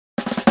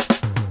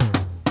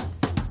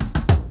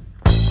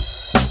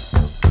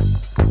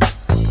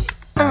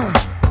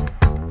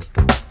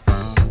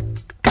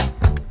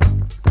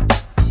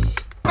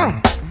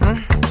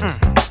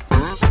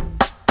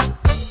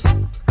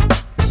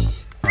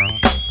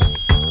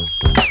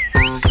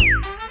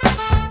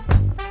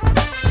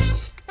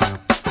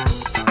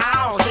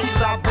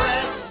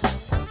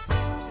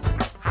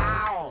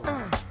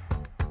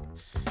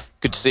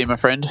see you, my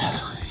friend.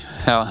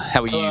 How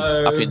are you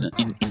up in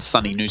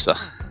sunny Noosa?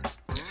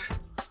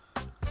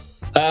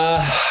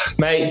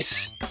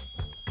 Mate,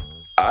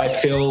 I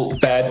feel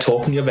bad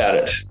talking about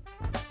it,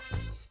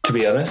 to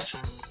be honest.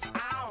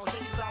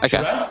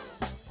 Okay.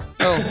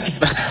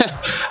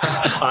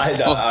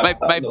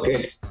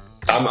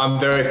 I'm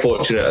very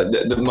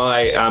fortunate.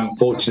 My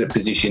fortunate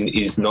position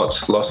is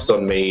not lost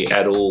on me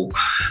at all.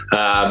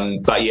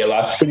 But yeah,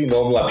 life's pretty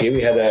normal up here.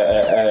 We had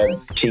a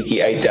cheeky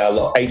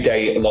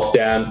 8-day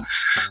lockdown.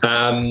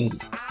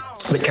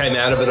 But came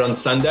out of it on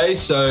Sunday,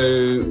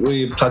 so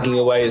we're plugging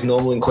away as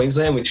normal in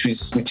Queensland, which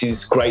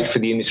is great for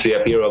the industry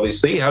up here,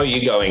 obviously. How are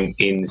you going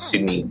in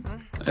Sydney?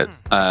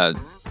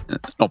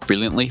 Not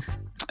brilliantly.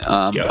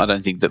 I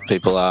don't think that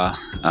people are,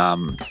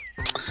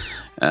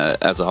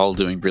 as a whole,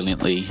 doing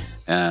brilliantly,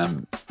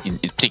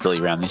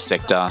 particularly around this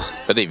sector.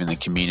 But even the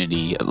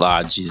community at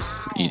large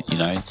is,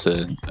 it's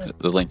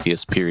the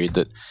lengthiest period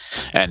that,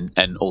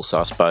 and also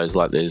I suppose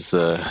like there's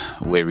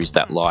where is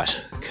that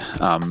light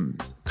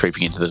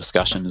creeping into the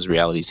discussion as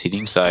reality's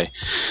hitting. So,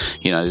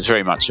 there's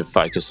very much a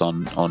focus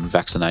on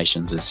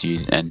vaccinations as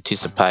you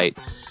anticipate,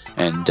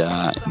 and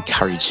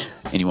encourage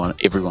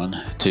everyone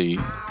to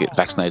get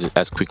vaccinated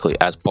as quickly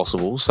as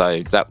possible.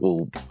 So that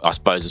will, I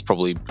suppose, is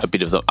probably a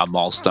bit of a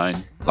milestone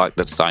like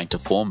that's starting to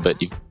form,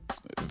 but you've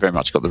very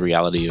much got the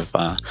reality of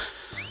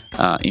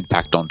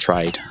impact on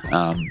trade.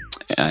 Our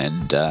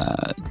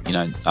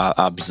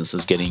business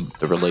is getting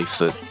the relief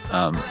that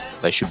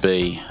they should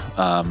be,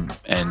 and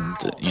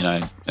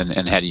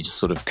how do you just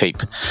sort of keep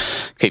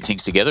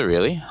things together,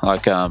 really,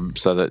 like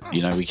so that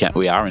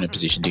we are in a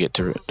position to get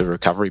to the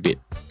recovery bit.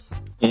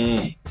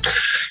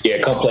 Yeah,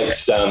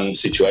 complex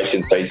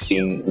situation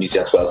facing New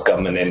South Wales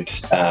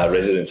government and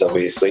residents,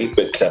 obviously,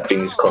 but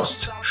fingers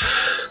crossed.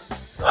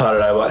 I don't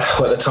know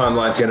what the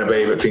timeline's going to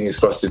be, but fingers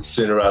crossed it's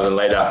sooner rather than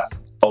later,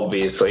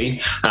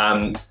 obviously.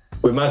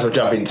 We might as well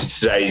jump into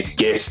today's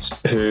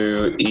guest,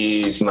 who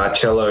is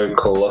Marcello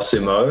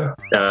Colosimo.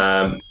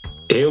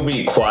 He'll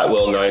be quite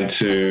well known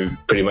to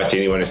pretty much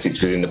anyone who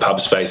sits within the pub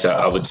space,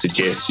 I would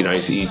suggest.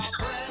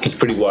 He's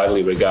pretty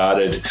widely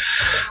regarded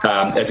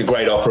as a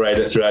great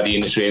operator throughout the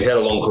industry. He's had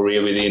a long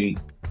career within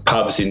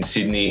pubs in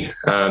Sydney.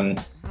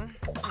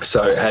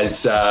 So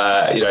has,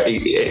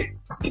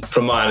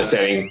 from my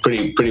understanding,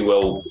 pretty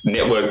well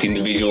networked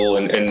individual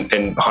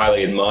and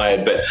highly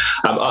admired. But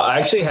I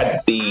actually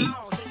had the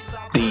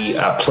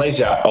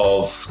pleasure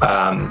of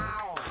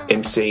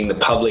emceeing the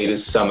Pub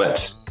Leaders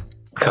Summit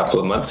a couple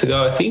of months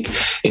ago, I think,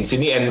 in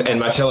Sydney, and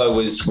Marcello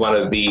was one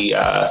of the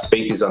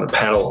speakers on the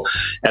panel,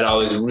 and I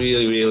was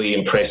really, really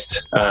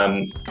impressed.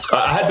 I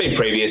had been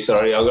previous,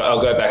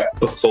 I'll go back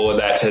before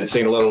that, had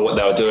seen a lot of what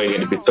they were doing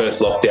in the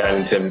first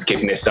lockdown in terms of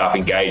keeping their staff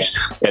engaged,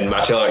 and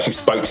Marcello actually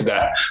spoke to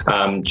that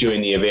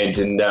during the event,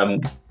 and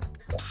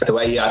the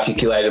way he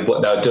articulated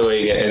what they were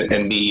doing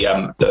and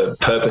the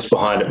purpose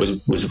behind it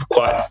was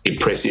quite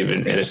impressive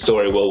and a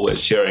story well worth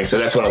sharing. So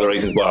that's one of the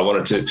reasons why I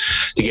wanted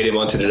to get him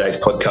onto today's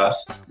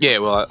podcast. Yeah,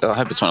 well, I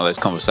hope it's one of those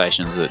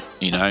conversations that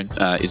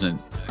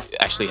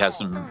actually has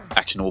some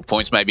actionable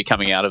points maybe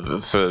coming out of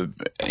it for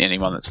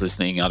anyone that's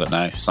listening. I don't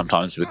know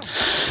sometimes, but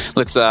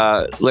let's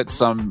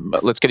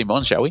get him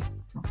on, shall we?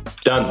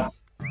 Done.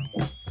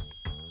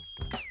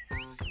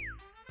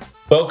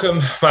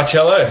 Welcome,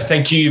 Marcello.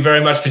 Thank you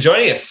very much for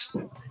joining us.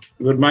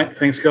 Good, mate.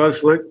 Thanks,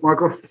 guys. Luke,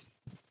 Michael.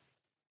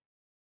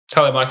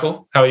 Hello,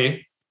 Michael. How are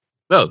you?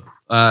 Well,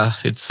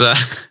 it's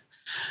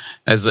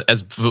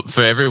as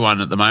for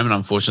everyone at the moment,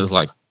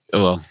 unfortunately,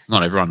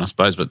 not everyone, I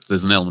suppose, but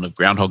there's an element of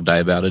Groundhog Day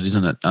about it,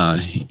 isn't it?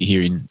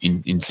 Here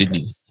in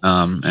Sydney,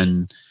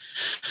 as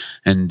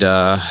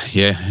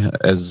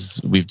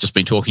we've just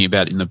been talking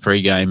about in the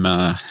pre-game,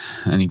 an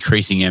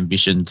increasing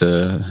ambition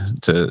to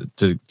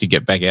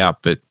get back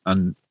out, but.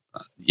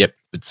 Yep,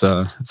 it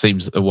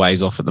seems a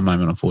ways off at the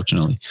moment,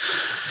 unfortunately.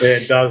 Yeah,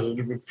 it does.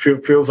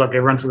 It feels like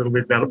everyone's a little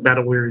bit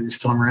battle weary this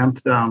time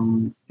around.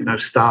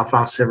 Staff,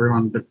 us,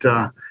 everyone. But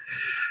I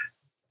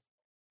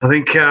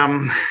think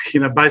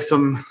based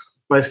on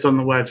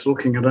the way it's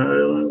looking,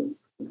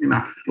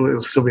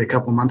 it'll still be a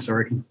couple of months, I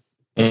reckon.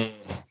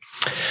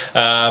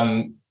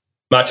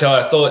 Marcello,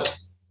 I thought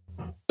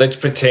let's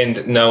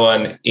pretend no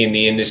one in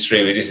the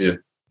industry. This is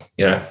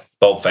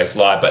bold-faced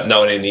lie, but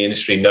no one in the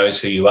industry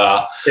knows who you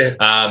are. Yeah.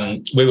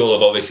 We will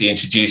have obviously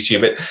introduced you,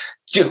 but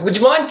would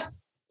you mind?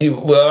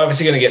 We're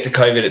obviously going to get to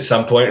COVID at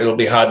some point. It'll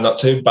be hard not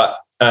to, but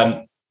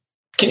can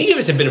you give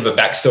us a bit of a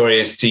backstory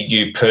as to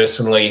you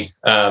personally?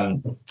 How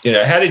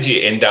did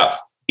you end up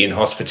in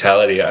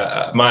hospitality?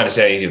 My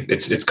understanding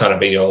is it's kind of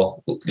been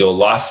your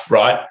life,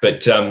 right?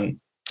 But how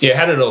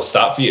did it all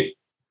start for you?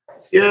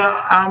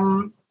 Yeah,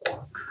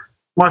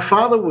 my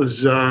father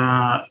was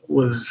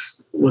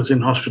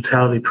in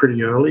hospitality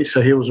pretty early,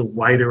 so he was a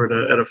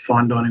waiter at a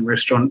fine dining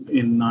restaurant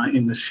in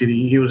the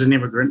city. He was an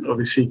immigrant,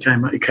 obviously. He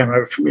came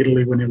over from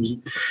Italy when he was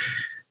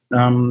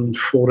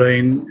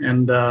 14,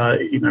 and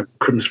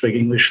couldn't speak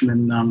English,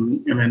 and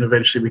then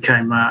eventually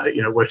became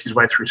worked his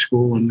way through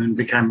school and then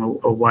became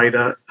a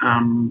waiter.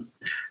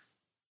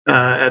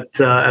 at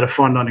a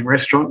fine dining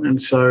restaurant,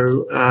 and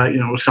so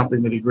it was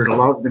something that he grew to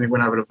love. Then he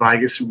went over to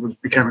Vegas and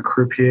became a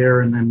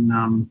croupier, and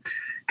then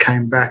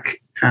came back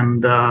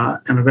and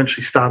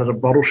eventually started a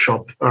bottle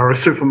shop or a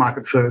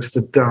supermarket first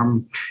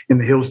in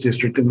the Hills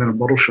District, and then a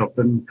bottle shop,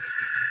 and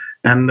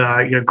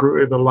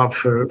grew the love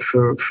for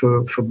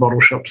bottle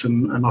shops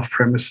and off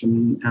premise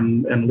and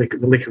the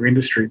liquor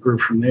industry grew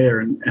from there,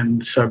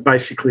 and so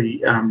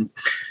basically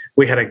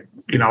we had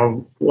I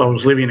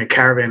was living in a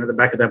caravan at the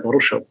back of that bottle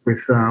shop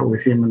with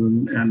him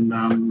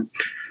and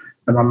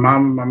my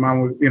mum. My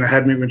mum,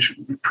 had me when she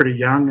was pretty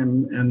young,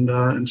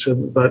 and so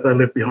they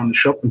lived behind the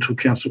shop until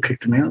council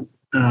kicked them out.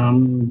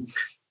 And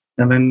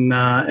then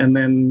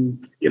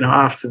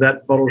after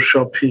that bottle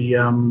shop, he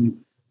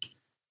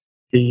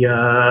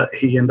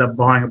ended up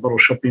buying a bottle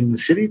shop in the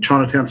city,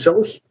 Chinatown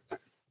Cellars.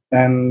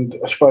 And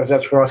I suppose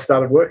that's where I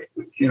started working.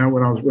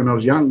 When I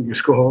was young, your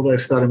school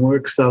holidays, starting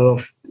work, started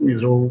off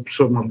as all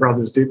sort of my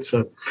brothers did.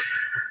 So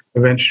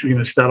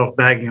eventually, start off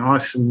bagging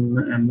ice and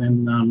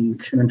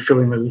then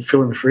filling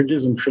the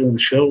fridges and filling the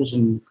shelves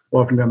and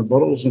wiping down the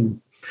bottles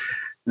and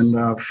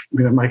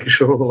making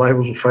sure all the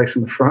labels were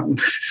facing the front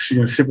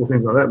and simple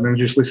things like that. And then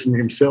just listening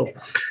to himself.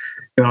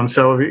 And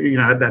so,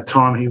 at that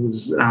time, he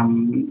was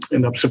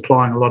ended up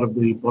supplying a lot of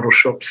the bottle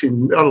shops a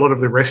lot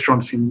of the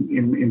restaurants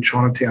in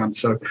Chinatown.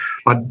 So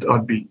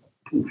I'd be,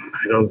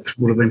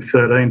 would have been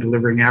 13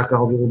 delivering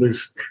alcohol to all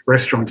these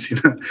restaurants,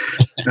 on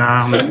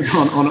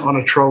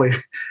a trolley.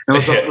 And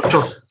it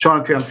was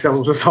Chinatown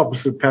Cellars was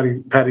opposite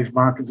Paddy's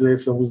Markets there,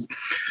 so it was,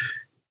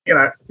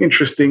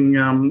 interesting.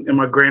 And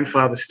my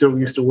grandfather still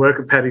used to work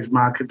at Paddy's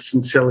Markets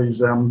and sell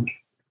his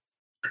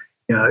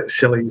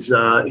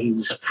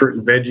his fruit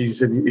and veggies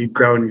that he'd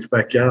grow in his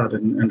backyard,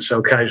 and so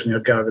occasionally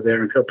I'd go over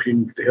there and help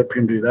him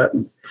do that.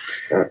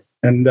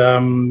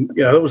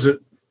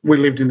 We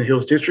lived in the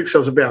Hills District, so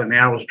it was about an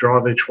hour's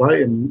drive each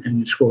way. And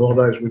in school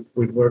holidays,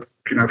 we'd work,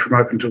 from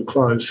open till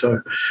close.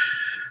 So,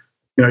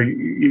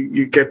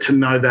 you get to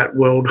know that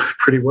world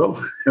pretty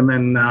well. And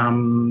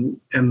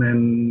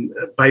then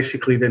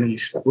basically,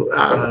 he's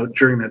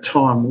during that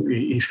time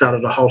he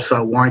started a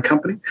wholesale wine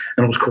company,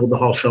 and it was called the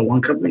Wholesale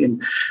Wine Company.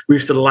 And we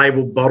used to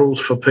label bottles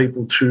for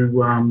people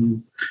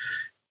to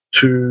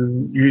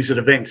use at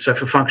events. So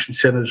for function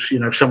centres,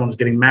 if someone's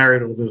getting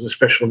married or there's a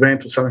special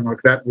event or something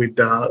like that, we'd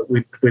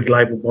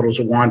label bottles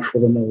of wine for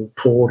them, or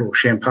port or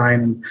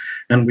champagne,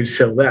 and we'd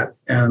sell that.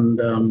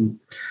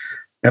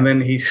 And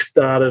then he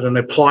started and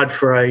applied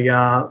for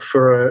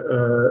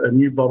a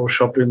new bottle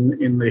shop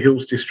in the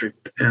Hills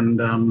District, and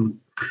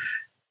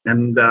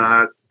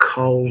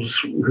Coles,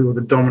 who were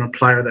the dominant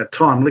player at that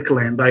time,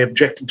 Liquorland, they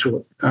objected to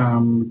it,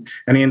 and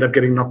he ended up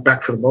getting knocked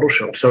back for the bottle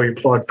shop. So he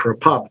applied for a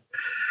pub,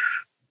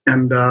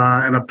 and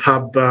a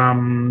pub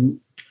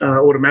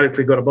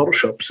automatically got a bottle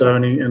shop.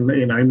 So he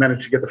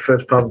managed to get the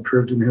first pub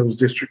approved in the Hills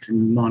District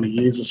in 90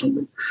 years or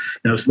something.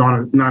 It's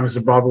known as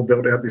the Bible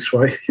Belt out this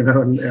way,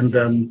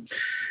 and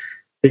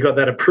he got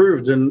that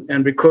approved,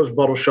 and because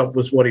bottle shop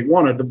was what he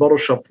wanted, the bottle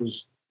shop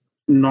was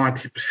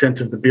 90%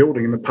 of the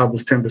building, and the pub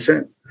was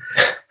 10%.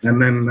 And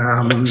then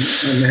that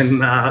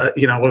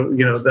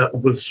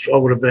was, I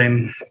would have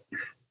been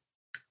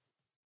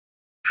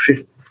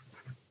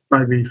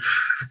maybe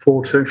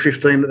 14,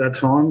 15 at that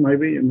time,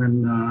 maybe, and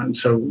then and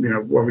so I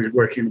was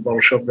working in the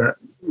bottle shop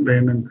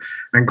then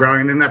and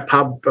growing. And then that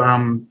pub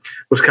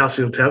was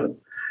Castle Hill Tavern,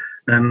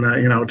 and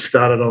it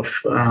started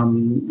off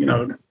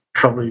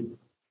probably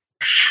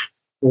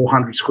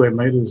 400 square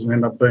metres and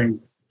ended up being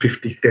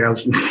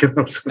 50,000.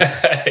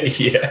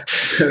 Yeah,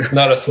 it's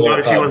not a small pub.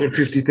 Obviously, it wasn't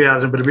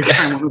 50,000, but it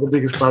became one of the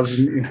biggest pubs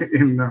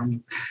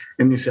in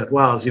New South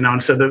Wales.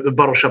 And so the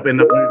bottle shop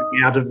ended up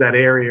moving out of that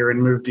area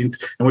and moved in,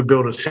 and we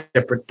built a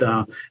separate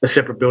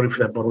building for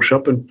that bottle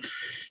shop. And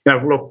that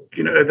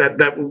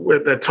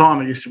at that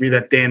time it used to be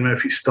that Dan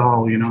Murphy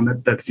style, and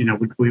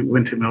we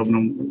went to Melbourne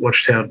and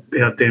watched how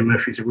Dan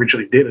Murphy's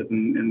originally did it,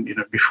 and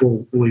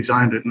before Woolies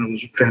owned it, and it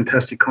was a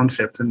fantastic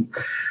concept. And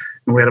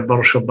we had a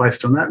bottle shop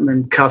based on that. And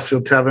then Castle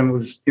Hill Tavern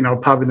was, a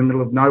pub in the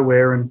middle of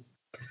nowhere, and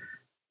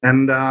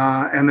then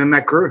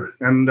that grew.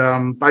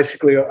 And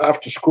basically,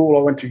 after school,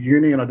 I went to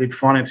uni and I did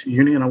finance at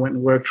uni, and I went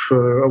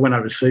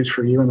overseas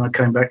for a year, and I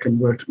came back and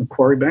worked at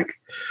Macquarie Bank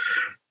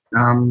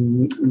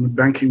in the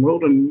banking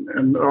world,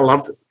 and I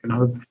loved it.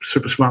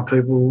 Super smart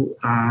people.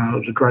 It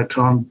was a great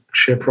time.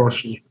 Share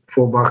price was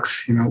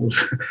 $4. It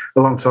was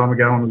a long time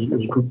ago, and it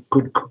was a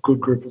good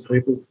group of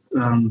people.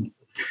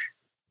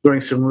 Doing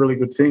some really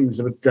good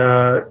things, but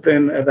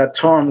then at that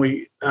time,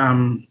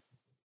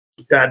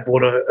 Dad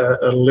bought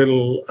a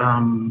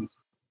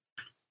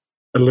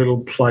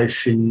little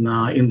place in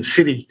the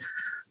city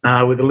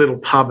with a little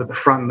pub at the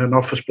front and an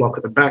office block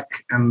at the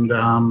back, and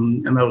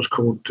that was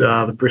called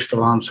the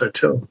Bristol Arms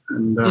Hotel,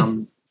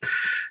 and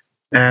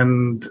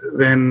then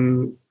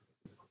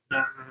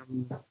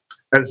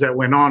as that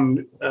went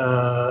on,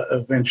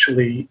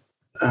 eventually.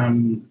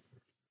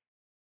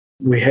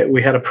 We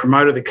had a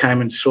promoter that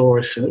came and saw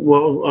us.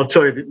 Well, I'll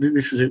tell you,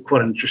 this is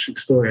quite an interesting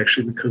story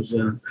actually, because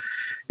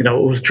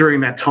it was during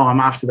that time,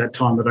 after that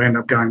time, that I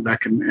ended up going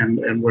back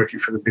and working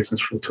for the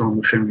business full time,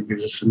 the family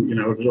business. And,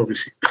 it was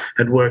obviously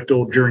had worked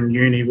all during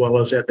uni while I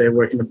was out there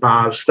working the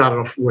bars, started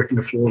off working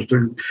the floors,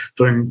 doing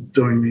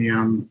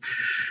the,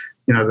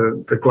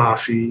 the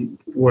glassy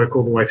work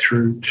all the way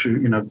through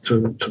to,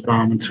 to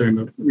barman,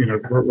 to,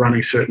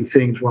 running certain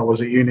things while I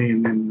was at uni,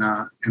 and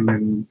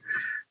then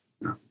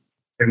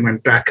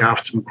went back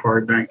after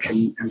Macquarie Bank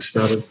and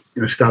started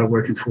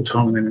working full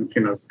time, and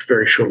then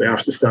very shortly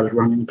after started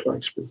running the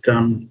place. But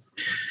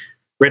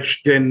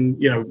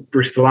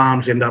Bristol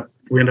Arms we end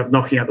up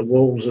knocking out the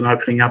walls and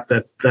opening up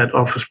that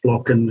office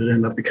block, and it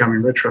ended up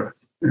becoming Retro.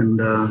 And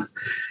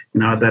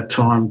at that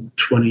time,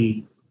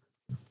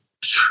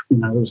 it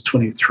was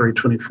 23,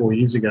 24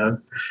 years ago,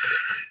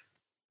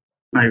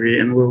 maybe,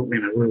 and we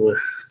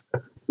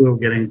were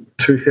getting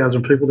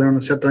 2,000 people there on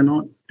a Saturday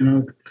night.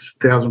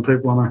 1,000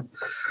 people on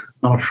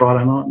a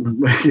Friday night,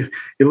 and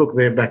you look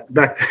there back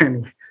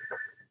then.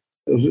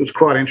 It was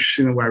quite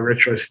interesting the way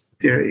Retro.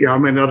 I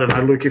mean, I don't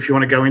know, Luke, if you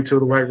want to go into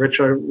the way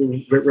Retro.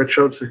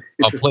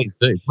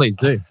 Please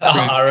do.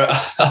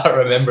 I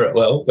remember it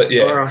well, but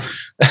yeah.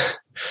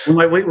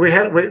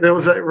 There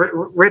was a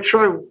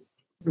Retro.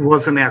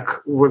 Wasn't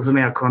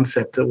our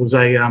concept. It was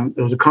a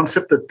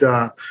concept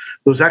that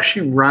was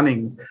actually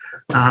running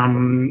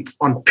on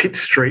Pitt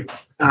Street,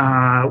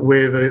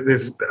 where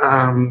there's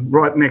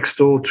right next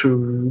door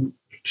to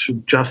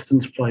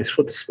Justin's place.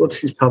 What's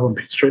his pub on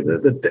Pitt Street?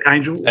 The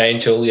Angel.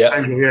 Angel, yeah.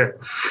 Angel, yeah.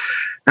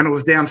 And it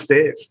was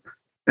downstairs,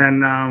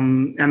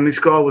 and this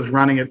guy was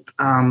running it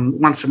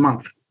once a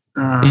month,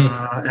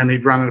 and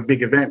he'd run at a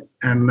big event,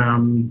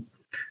 and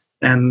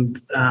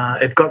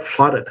it got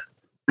flooded.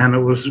 And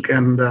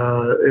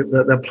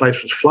that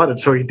place was flooded,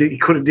 so he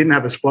didn't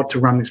have a spot to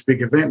run this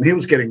big event. And he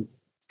was getting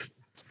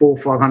 400 or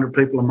 500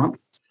 people a month.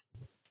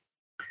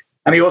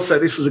 And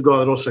this was a guy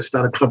that also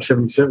started Club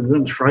 77. His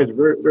name was Fraser,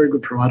 very, very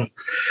good promoter.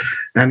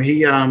 And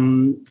he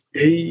ended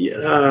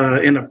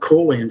up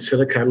calling and said,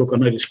 "Okay, look, I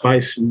need a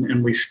space."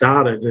 And we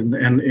started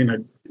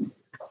and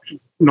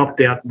knocked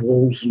out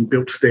walls and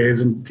built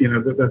stairs and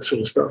that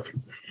sort of stuff.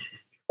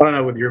 I don't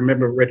know whether you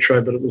remember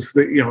Retro, but it was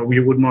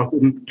you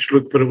wouldn't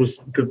look, but it was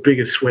the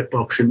biggest sweat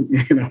box in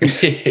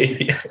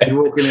You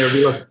walk in there, it'd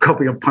be like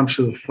copying a punch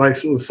to the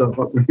face. It was so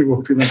hot when you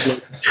walked in there.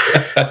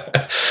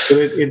 But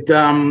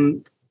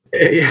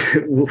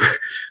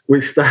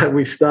we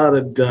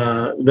started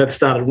that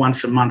started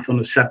once a month on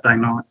a Saturday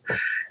night,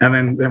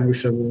 and then we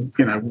said, well,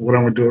 why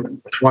don't we do it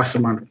twice a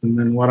month, and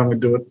then why don't we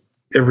do it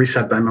every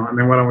Saturday night, and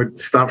then why don't we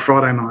start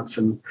Friday nights,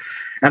 and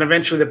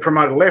eventually the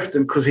promoter left,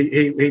 and because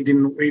he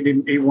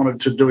wanted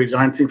to do his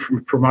own thing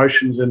from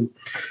promotions, and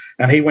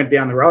he went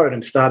down the road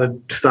and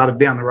started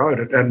down the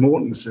road at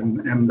Morton's,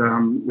 and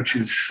which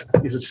is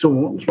it still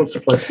Morton's? What's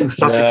the place?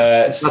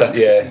 Sussex.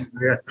 Yeah.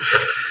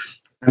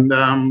 And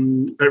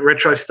but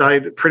Retro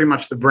stayed, pretty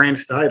much the brand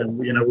stayed, and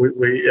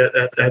we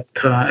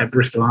at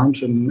Bristol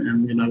Arms,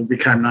 and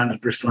became known as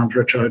Bristol Arms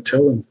Retro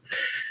Hotel, and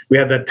we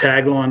had that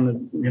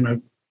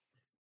tagline,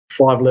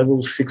 5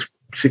 levels, 6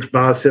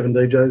 bars, 7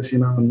 DJs,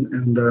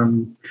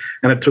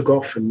 and it took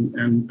off,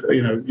 and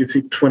you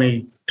think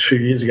 22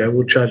 years ago we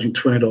were charging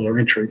 $20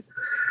 entry.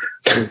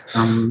 It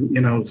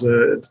was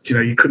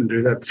you couldn't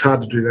do that. It's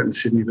hard to do that in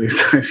Sydney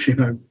these days, to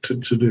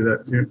do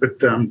that.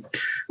 But it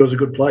was a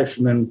good place,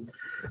 and then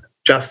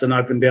Justin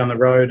opened down the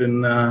road,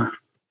 and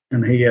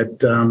he had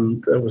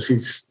that was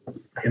his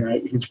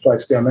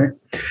place down there.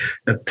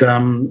 It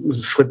was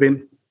a slip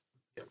in,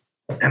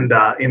 and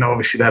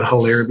obviously that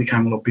whole area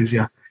became a lot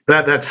busier. But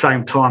at that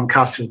same time,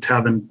 Castle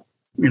Tavern,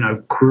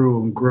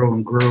 grew and grew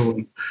and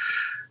grew,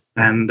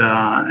 and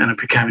it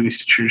became an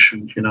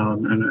institution,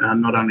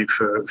 and not only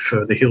for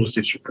the Hills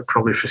District, but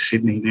probably for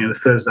Sydney. The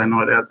Thursday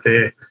night out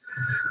there.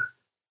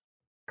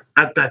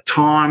 At that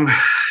time,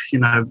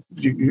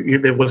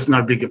 there was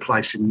no bigger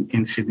place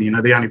in Sydney.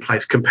 The only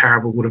place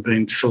comparable would have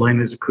been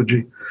Selena's at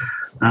Coogee.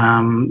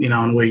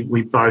 And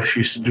we both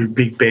used to do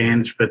big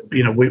bands, but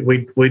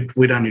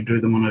we'd only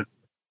do them on a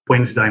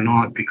Wednesday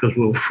night because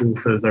we were full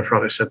Thursday,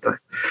 Friday, Saturday.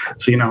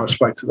 So I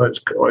spoke to those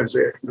guys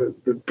there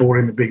that brought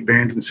in the big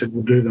bands and said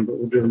we'll do them, but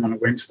we'll do them on a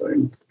Wednesday.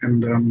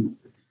 And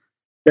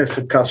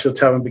so Castle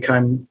Tavern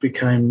became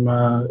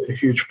a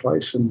huge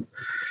place, and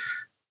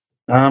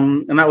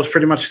that was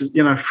pretty much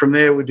from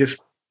there we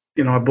just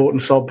I bought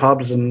and sold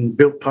pubs and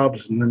built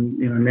pubs, and then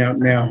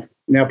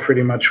now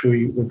pretty much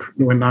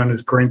we're known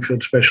as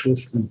greenfield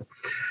specialists, and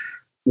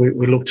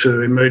we look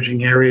to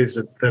emerging areas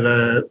that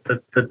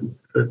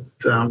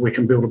we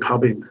can build a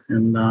pub in,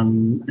 and I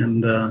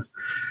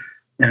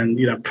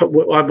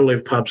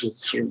believe pubs are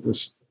sort of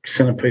the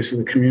centerpiece of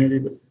the community,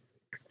 but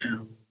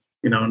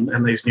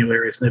and these new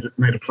areas need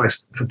a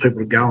place for people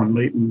to go and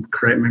meet and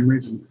create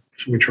memories, and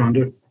so we try and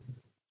do.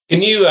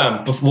 Can you,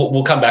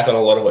 we'll come back on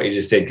a lot of what you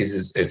just said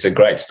because it's a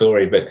great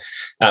story, but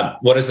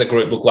what does the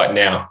group look like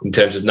now in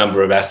terms of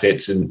number of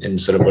assets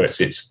and sort of where it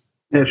sits?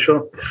 Yeah,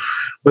 sure.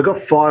 We've got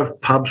 5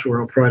 pubs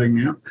we're operating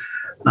now,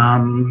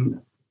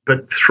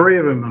 but 3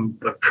 of them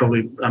are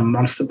probably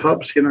monster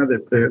pubs.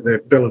 Their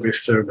Bella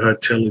Vista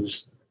Hotel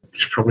is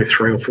there's probably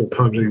 3 or 4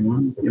 pubs in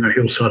one.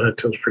 Hillside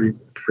Hotel's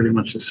pretty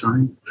much the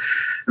same.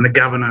 And the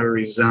Governor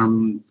is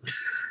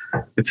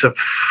it's a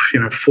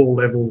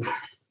 4-level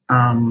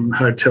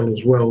hotel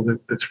as well.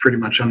 That's pretty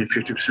much only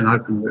 50%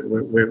 open.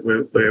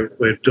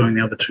 We're doing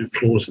the other 2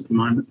 floors at the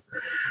moment.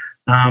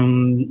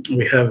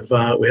 We have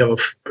a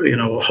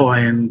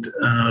high-end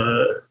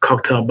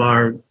cocktail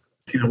bar,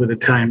 with an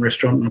Italian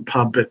restaurant and a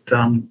pub at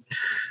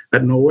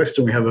Norwest,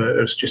 and we have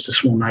it's just a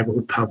small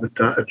neighbourhood pub at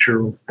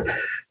Dural.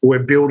 We're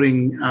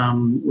building.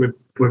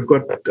 We've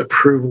got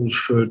approvals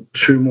for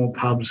 2 more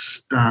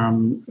pubs.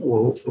 So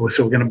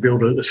we're going to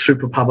build a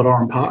super pub at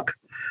Oran Park,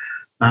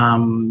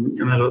 and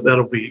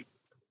that'll be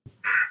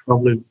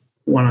probably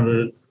one of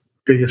the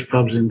biggest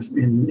pubs in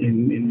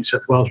New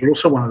South Wales, but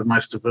also one of the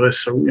most diverse.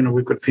 So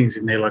we've got things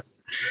in there like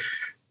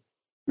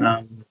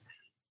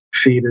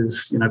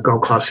theatres,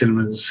 gold class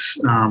cinemas,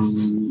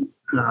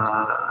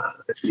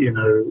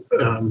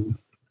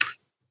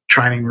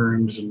 training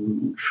rooms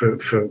and for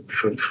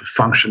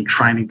function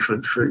training for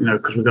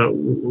because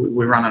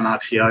we run an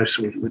RTO,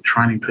 so we're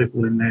training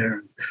people in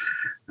there,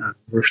 and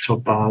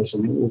rooftop bars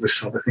and all this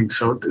type of thing.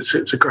 So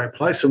it's a great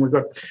place, and we've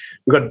got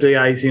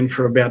DAs in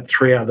for about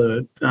 3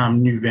 other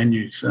new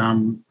venues.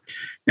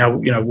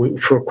 Now,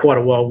 for quite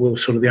a while, we were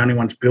sort of the only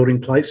ones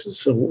building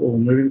places or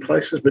moving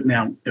places, but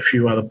now a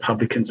few other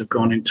publicans have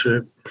gone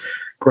into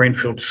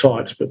greenfield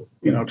sites, but,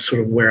 it's sort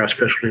of where our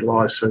specialty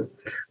lies. So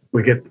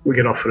we get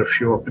offered a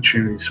few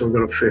opportunities. So we've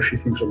got a fair few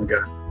things on the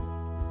go.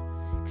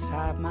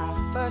 I had my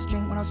first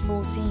drink when I was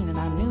 14 and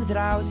I knew that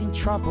I was in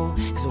trouble,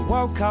 cause I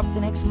woke up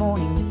the next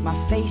morning with my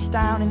face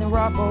down in the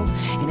rubble,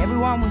 and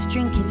everyone was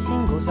drinking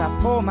singles. I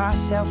poured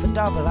myself a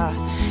double, I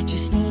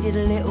just needed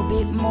a little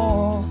bit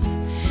more.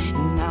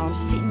 And now I'm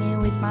sitting here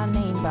with my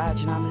name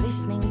badge and I'm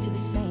listening to the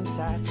same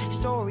sad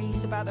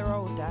stories about their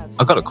old dads.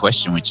 I got a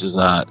question, which is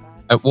at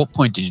what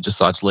point did you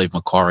decide to leave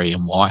Macquarie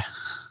and why?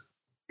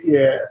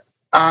 Yeah.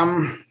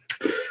 It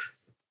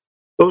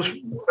was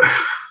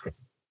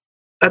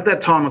at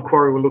that time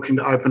Macquarie were looking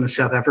to open a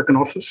South African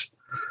office,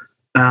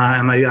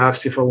 and they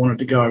asked if I wanted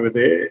to go over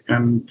there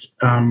and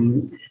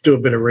do a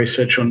bit of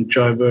research on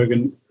Joburg,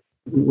 and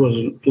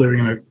wasn't living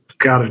in a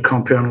guarded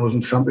compound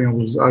wasn't something I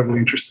was overly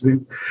interested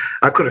in.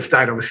 I could have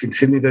stayed obviously in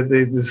Sydney.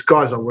 There's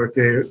guys I work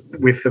there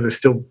with that are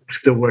still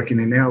working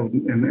there now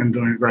and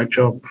doing a great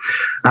job.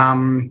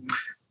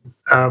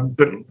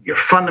 But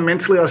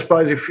fundamentally, I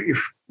suppose if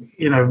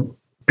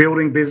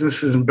building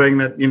businesses and being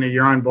that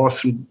your own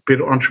boss and a bit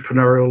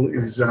entrepreneurial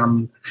is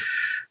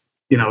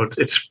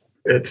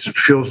it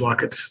feels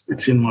like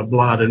it's in my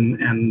blood,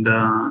 and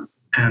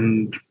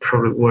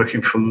probably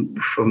working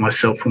for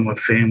myself and my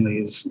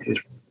family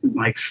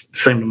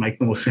seem to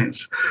make more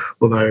sense.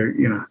 Although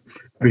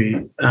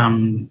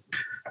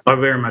I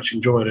very much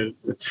enjoyed it.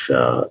 It's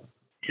the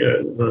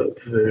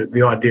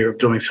idea of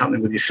doing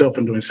something with yourself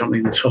and doing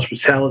something that's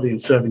hospitality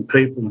and serving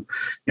people,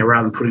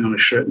 rather than putting on a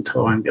shirt and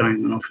tie and going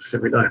in an office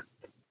every day.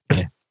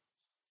 Yeah.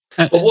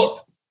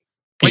 Well,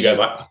 when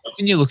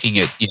you're looking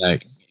at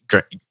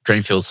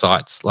greenfield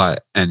sites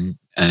and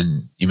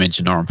you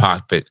mentioned Oran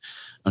Park, but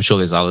I'm sure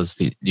there's others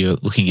that you're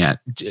looking at.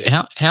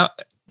 How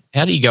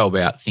do you go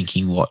about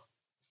thinking what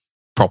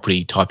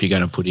property type you're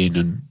going to put in,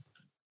 and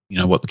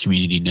what the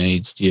community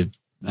needs? Do you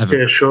have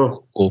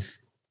sure.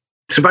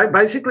 So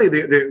basically,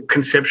 the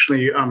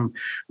conceptually,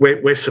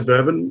 we're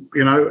suburban,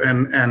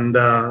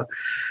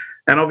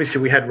 and obviously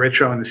we had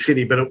Retro in the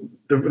city, but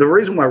the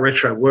reason why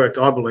Retro worked,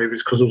 I believe,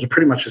 is because it was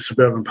pretty much a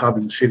suburban pub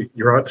in the city.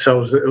 You're right.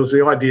 So it was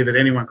the idea that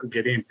anyone could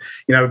get in.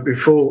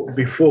 Before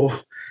you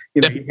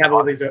have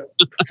all these.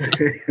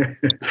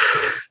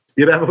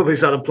 You'd have all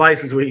these other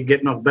places where you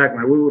get knocked back.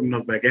 Mate, we wouldn't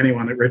knock back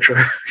anyone at Retro.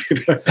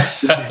 You'd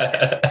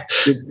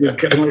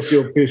come, unless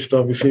you're pissed,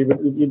 obviously,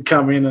 but you'd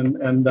come in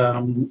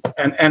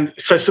and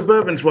so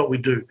suburban's what we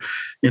do,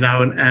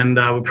 and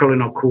we're probably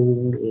not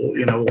cool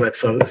or all that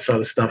sort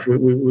of stuff.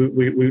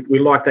 We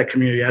like that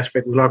community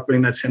aspect. We like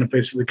being that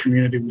centerpiece of the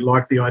community. We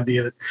like the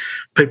idea that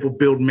people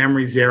build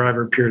memories there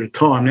over a period of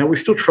time. Now we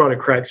still try to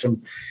create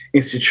some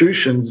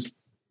institutions,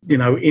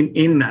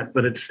 in that,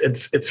 but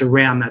it's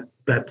around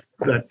that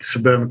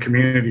suburban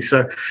community.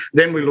 So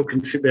then we look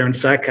and sit there and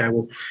say, okay,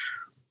 well,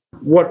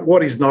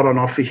 what is not on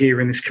offer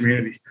here in this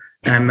community,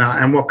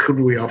 and what could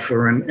we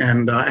offer,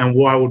 and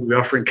why would we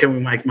offer, and can we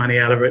make money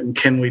out of it, and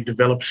can we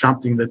develop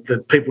something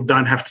that people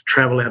don't have to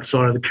travel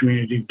outside of the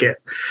community to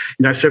get,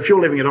 So if you're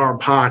living at Oran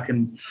Park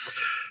and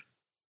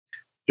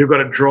you've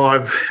got to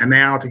drive an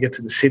hour to get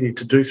to the city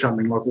to do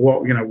something, like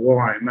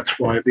why? And that's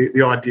why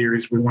the idea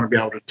is we want to be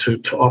able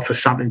to offer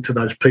something to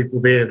those people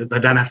there that they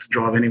don't have to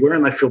drive anywhere,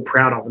 and they feel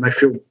proud of, and they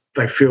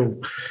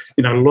feel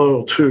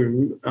loyal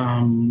to,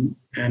 and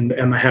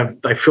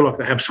they feel like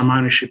they have some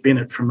ownership in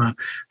it from a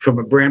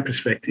brand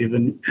perspective,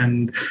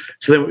 and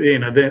so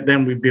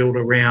then we build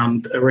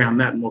around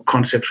that and what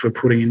concepts we're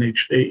putting in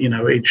each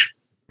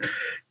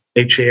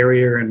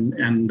area,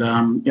 and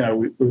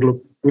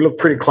we look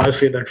pretty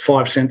closely at that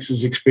 5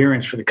 senses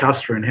experience for the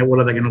customer, and what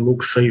are they going to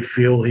look, see,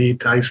 feel, hear,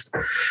 taste,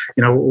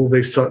 all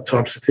these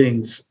types of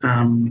things.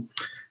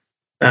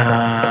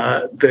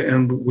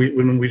 and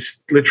we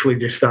literally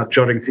just start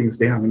jotting things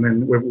down, and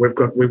then we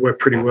work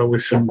pretty well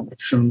with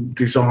some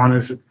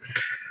designers that,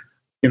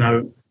 you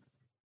know,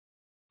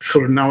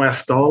 sort of know our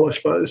style, I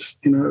suppose,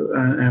 you know,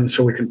 and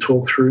so we can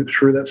talk through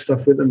that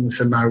stuff with them. We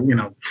said, no, you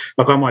know,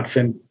 like I might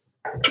send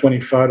 20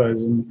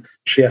 photos and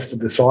she has to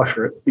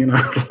decipher it, you know,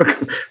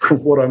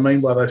 what I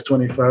mean by those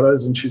 20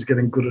 photos, and she's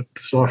getting good at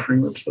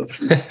deciphering that stuff.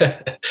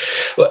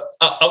 Well,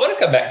 I want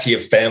to come back to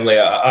your family.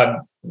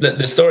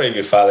 The story of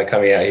your father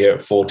coming out here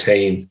at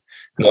 14,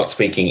 not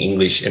speaking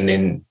English, and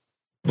then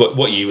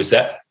what year was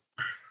that,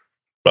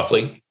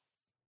 roughly?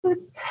 I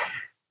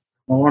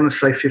want to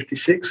say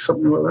 56,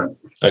 something like that.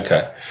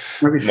 Okay.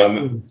 Maybe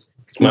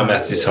my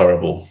maths is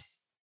horrible.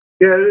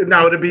 Yeah,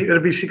 no, it'd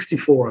be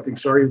 64, I think.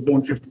 Sorry, he was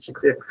born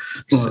 56. Yeah.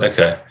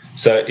 Okay.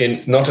 So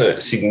in not a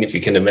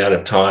significant amount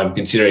of time,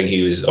 considering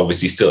he was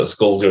obviously still at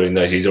school during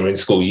those years or in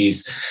school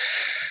years,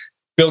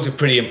 built a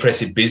pretty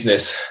impressive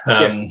business.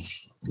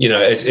 You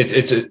know,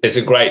 it's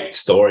a great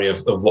story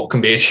of what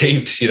can be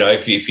achieved, you know,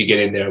 if you get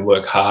in there and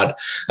work hard.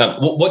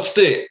 What's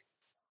the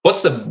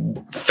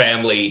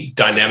family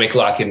dynamic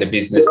like in the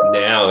business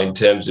now in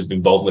terms of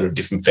involvement of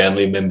different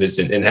family members,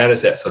 and how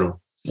does that sort of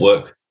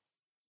work?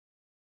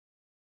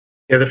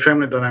 Yeah, the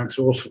family dynamic's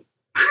awesome.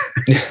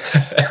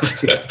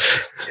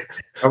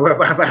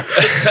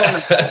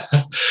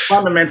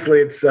 Fundamentally,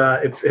 it's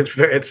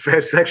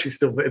actually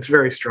still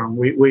very strong.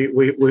 We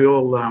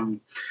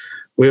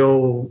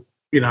all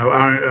you know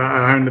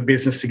own the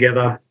business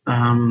together.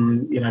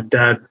 You know,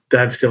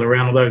 Dad's still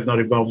around, although he's not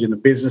involved in the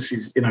business. He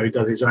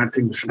does his own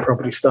thing with some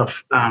property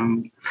stuff.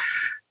 Everyone's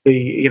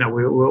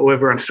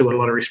still got a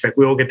lot of respect.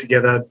 We all get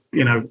together,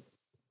 you know,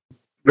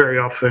 very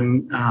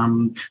often.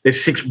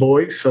 There's 6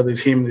 boys, so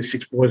there's him. There's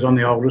 6 boys. I'm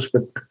the oldest,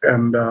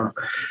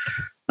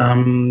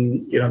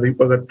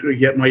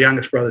 my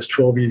youngest brother's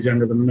 12 years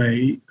younger than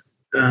me,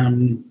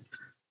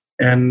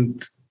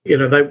 and you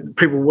know,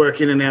 people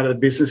work in and out of the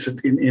business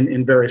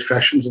in various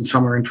fashions, and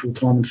some are in full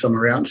time and some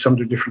are out, and some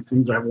do different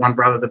things. I have one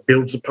brother that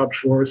builds the pubs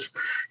for us.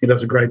 He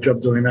does a great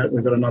job doing that.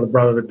 We've got another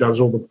brother that does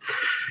all the,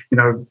 you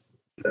know,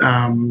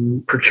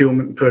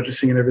 procurement and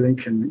purchasing and everything.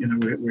 And you know,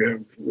 we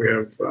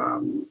have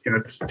you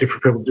know,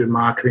 different people do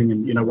marketing,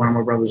 and you know, one of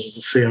my brothers is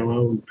a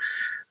COO.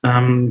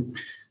 And,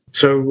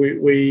 so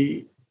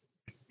we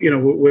you know,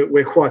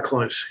 we're quite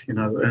close, you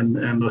know,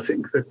 and I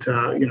think that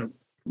you know,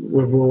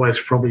 we've always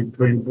probably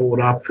been brought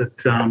up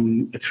that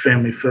it's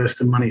family first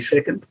and money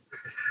second,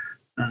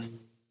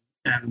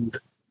 and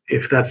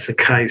if that's the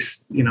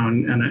case, you know,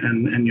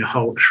 and you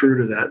hold true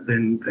to that,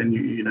 then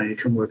you know, you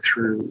can work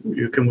through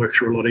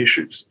a lot of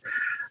issues.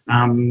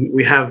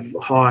 We have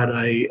hired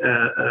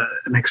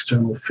an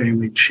external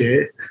family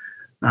chair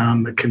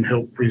that can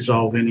help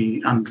resolve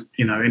any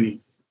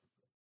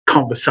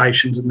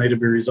conversations that need to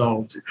be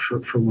resolved, for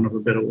want of a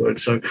better word.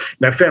 So, you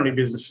know, family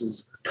business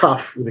is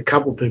tough with a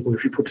couple of people.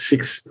 If you put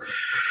 6,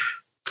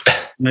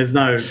 and there's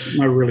no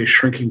really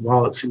shrinking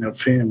violets in our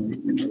family.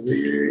 You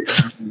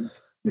know,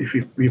 if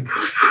you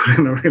put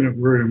in a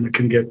room, it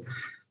can get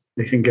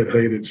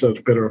heated. So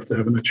it's better off to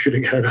have an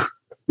adjudicator.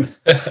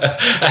 I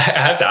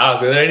have to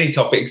ask: are there any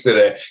topics that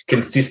are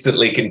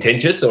consistently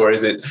contentious, or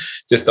is it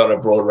just on a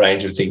broad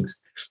range of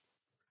things?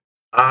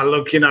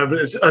 Look, you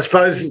know, I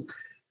suppose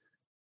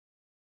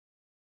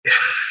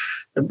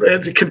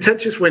it's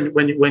contentious when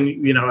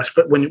you know,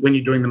 when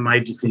you're doing the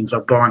major things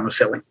like buying or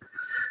selling.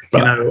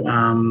 Right. You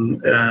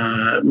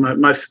know,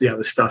 most of the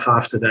other stuff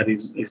after that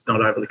is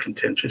not overly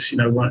contentious. You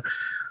know,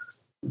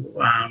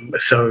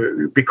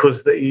 so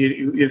because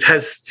it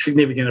has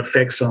significant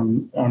effects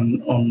on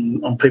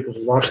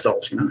people's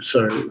lifestyles. You know,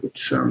 so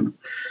it's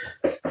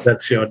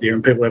that's the idea,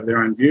 and people have their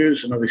own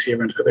views, and obviously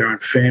everyone's got their own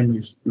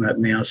families and that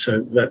now.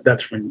 So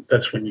that's when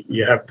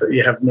you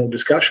have more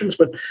discussions.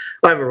 But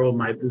overall,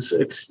 mate,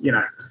 it's you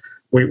know,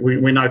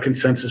 we know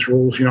consensus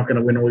rules. You're not going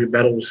to win all your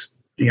battles,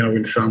 you know,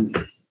 in some,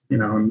 you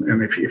know,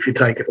 and if you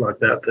take it like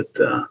that,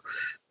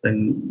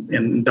 then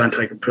and don't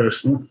take it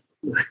personal,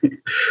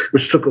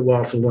 which took a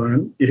while to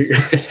learn.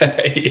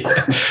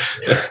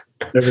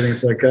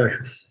 Everything's okay.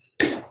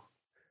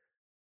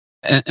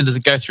 And does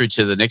it go through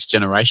to the next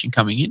generation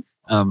coming in?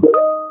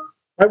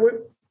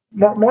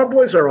 My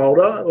boys are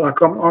older.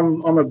 Like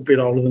I'm a bit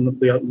older than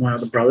my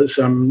other brothers.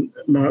 I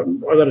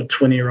got a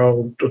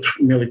 20-year-old,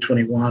 nearly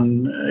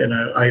 21, you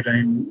know,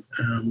 18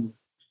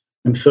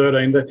 and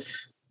 13.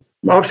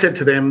 I've said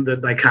to them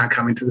that they can't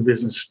come into the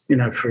business, you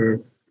know, for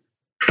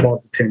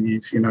 5 to 10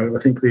 years. You know, I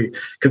think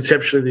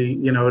conceptually,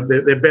 you know,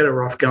 they're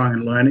better off going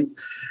and learning.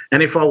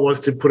 And if I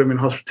was to put them in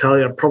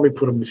hospitality, I'd probably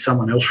put them with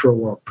someone else for a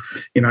while.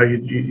 You know,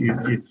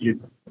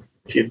 you'd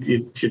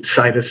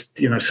say to,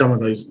 you know, some of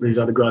these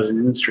other guys in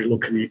the industry,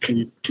 look, can you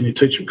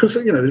teach them? Because,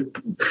 you know, there's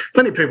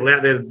plenty of people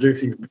out there that do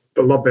things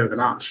a lot better than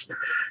us.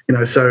 You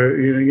know, so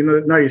you know,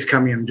 no use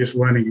coming in and just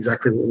learning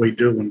exactly what we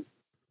do and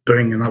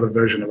doing another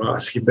version of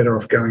us. You're better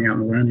off going out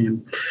and learning.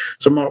 And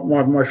so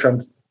my son,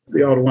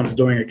 the older one's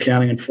doing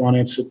accounting and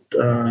finance at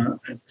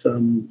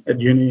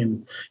uni,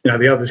 and you know,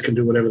 the others can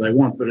do whatever they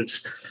want. But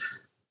it's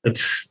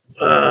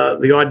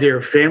the idea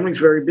of family is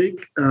very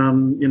big,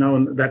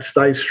 and that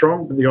stays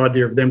strong. But the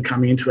idea of them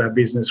coming into our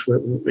business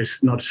is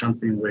not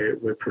something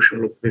we're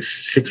pushing. Look, there's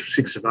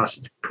six of us.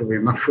 It's probably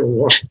enough for a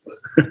while.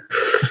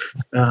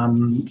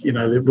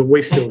 But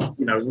we still,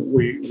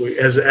 we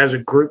as a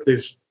group,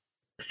 there's.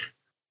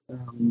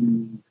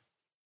 I'm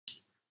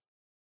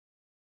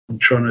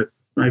trying to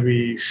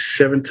maybe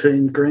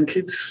 17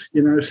 grandkids.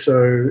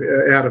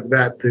 So out of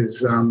that,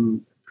 there's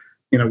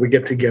we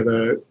get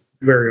together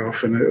very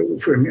often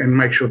and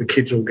make sure the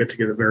kids all get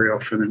together very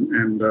often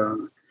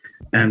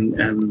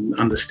and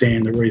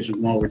understand the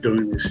reason why we're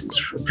doing this is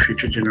for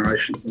future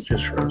generations, not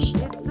just for us.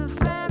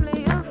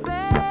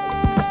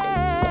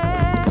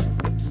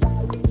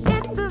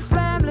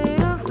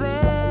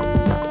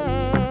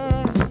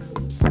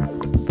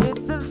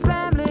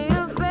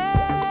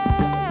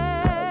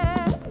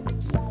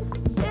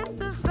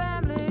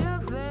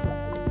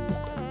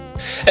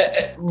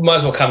 Might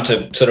as well come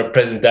to sort of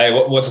present day.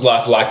 What's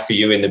life like for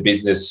you in the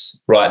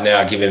business right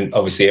now, given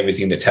obviously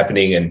everything that's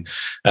happening? And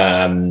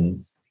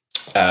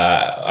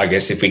I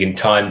guess if we can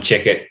time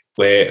check it,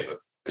 we're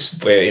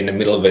in the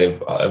middle of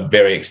a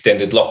very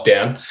extended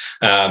lockdown.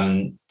 How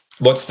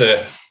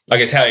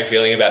are you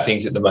feeling about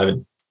things at the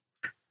moment?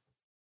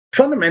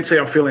 Fundamentally,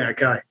 I'm feeling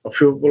okay. I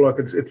feel like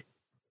it's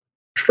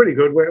pretty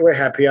good. We're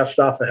happy. Our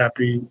staff are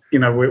happy.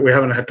 We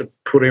haven't had to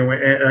put in,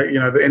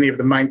 any of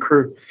the main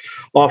crew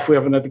off. We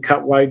haven't had to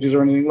cut wages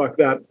or anything like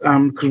that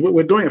because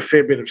we're doing a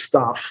fair bit of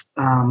stuff.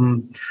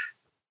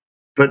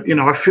 But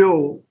I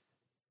feel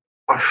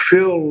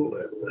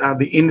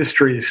the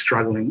industry is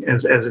struggling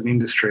as an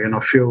industry, and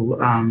I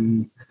feel,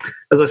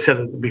 as I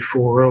said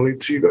before earlier,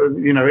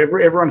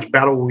 everyone's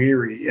battle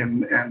weary,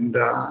 and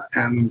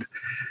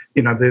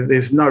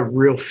there's no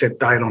real set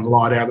date on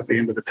light out at the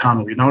end of the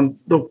tunnel. And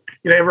look,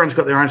 everyone's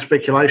got their own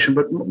speculation,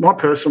 but my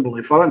personal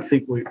belief, I don't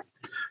think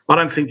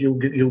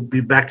you'll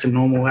be back to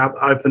normal,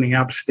 opening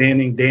up,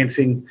 standing,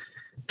 dancing,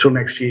 till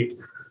next year.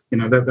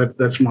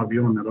 That's my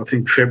view on that. I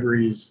think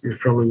February is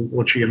probably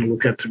what you're going to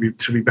look at to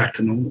be back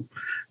to normal,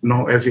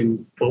 not as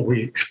in what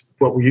we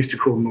used to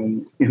call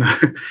normal.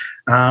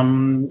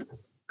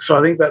 So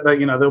I think that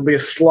there'll be a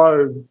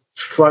slow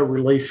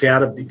release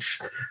out of this.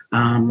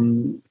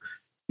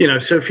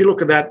 So if you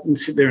look at that and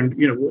sit there and,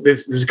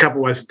 there's a couple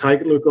of ways to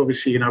take it. Look,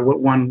 obviously,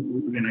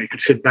 you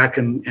could sit back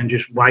and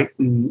just wait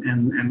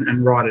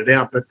and ride it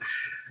out. But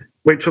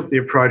we took the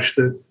approach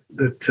that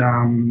we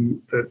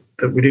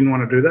didn't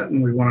want to do that,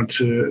 and we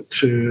wanted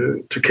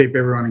to keep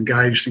everyone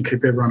engaged and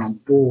keep everyone on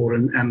board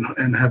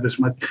and have as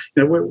much.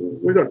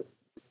 We've got,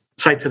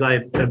 say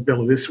today at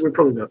Bella Vista, we've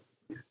probably got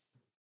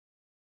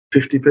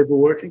 50 people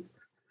working.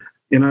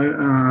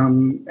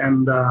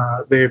 And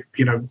they're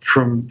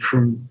from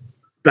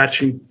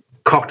batching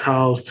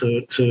cocktails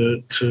to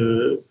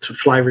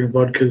flavouring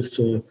vodkas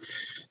to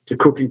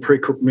cooking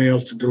pre-cooked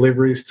meals to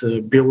deliveries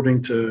to building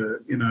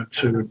to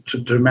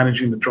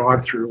managing the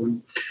drive-through,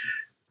 and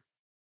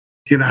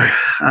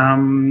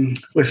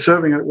we're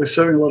serving a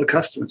lot of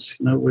customers.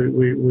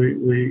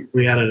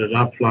 We added it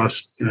up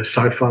last.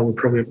 So far we're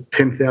probably at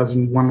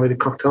 10,000 1 litre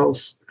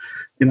cocktails.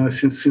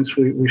 Since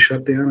we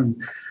shut down,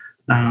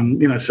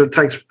 and so it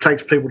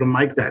takes people to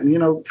make that.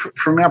 And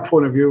from our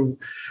point of view,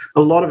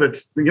 a lot of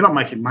it, you're not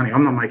making money.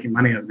 I'm not making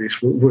money out of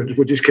this.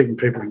 We're just keeping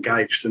people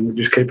engaged, and we're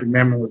just keeping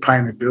them, and we're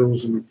paying their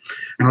bills and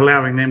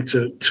allowing them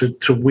to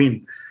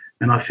win.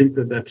 And I think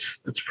that's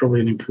probably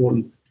an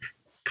important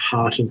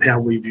part of how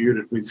we viewed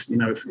it. Was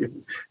if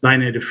they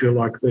need to feel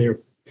like they're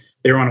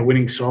on a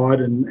winning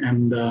side,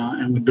 and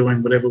we're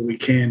doing whatever we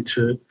can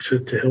to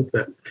help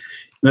that.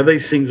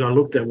 These things I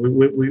looked at,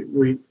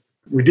 we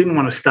didn't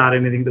want to start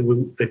anything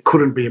that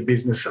couldn't be a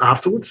business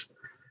afterwards,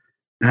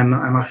 and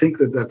I think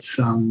that's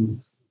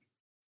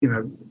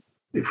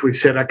if we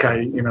said,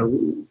 okay,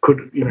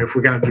 if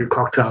we're going to do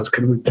cocktails,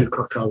 can we do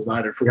cocktails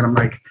later? If we're going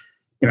to make,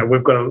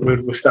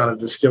 we've started a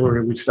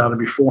distillery, we started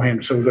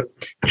beforehand, so we've got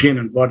gin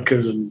and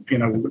vodkas and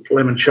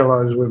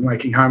limoncellos. We're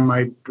making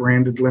homemade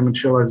branded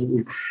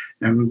limoncellos,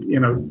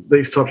 and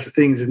these types of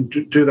things. And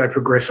do they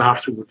progress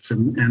afterwards?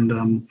 And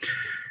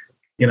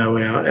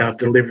our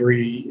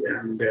delivery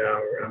and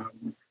our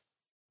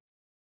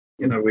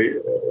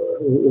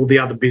all the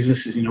other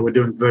businesses, we're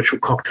doing virtual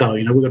cocktail.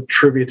 We've got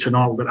trivia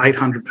tonight. We've got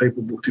 800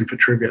 people booked in for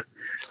trivia,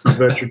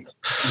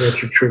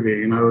 virtual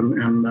trivia.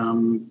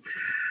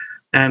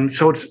 And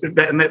so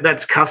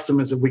that's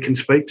customers that we can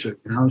speak to.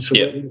 So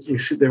we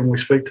sit there and we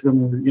speak to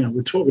them.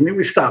 We talk.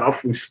 We start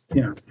off with,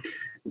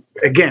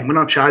 again, we're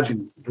not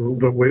charging,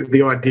 but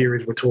the idea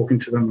is we're talking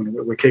to them and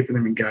we're keeping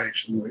them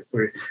engaged, and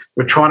we're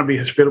trying to be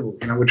hospitable.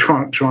 We're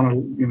trying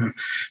to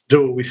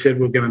do what we said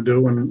we're going to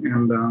do,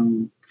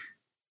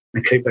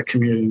 and keep that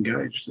community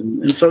engaged.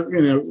 And so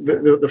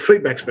the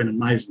feedback's been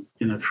amazing.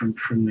 From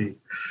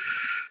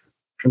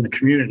the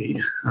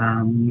community,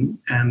 and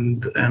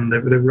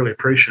they really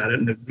appreciate it,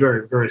 and they're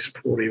very, very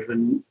supportive,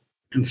 and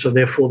so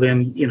therefore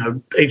then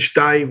each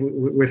day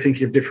we're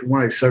thinking of different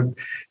ways. So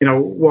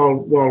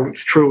while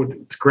it's true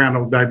it's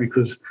Groundhog Day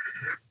because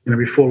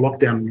before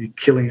lockdown, you're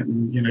killing it,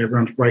 and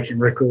everyone's breaking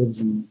records,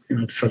 and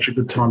it's such a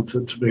good time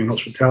to be in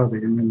hospitality,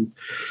 and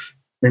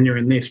then you're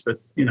in this. But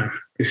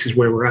this is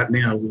where we're at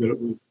now.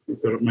 We've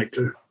got to make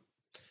do.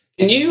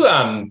 Can you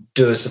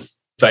do us a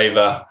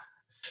favour?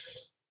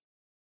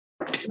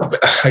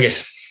 I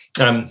guess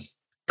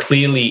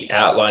clearly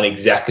outline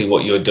exactly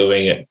what you're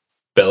doing at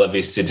Bella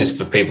Vista, just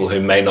for people who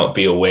may not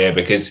be aware,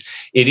 because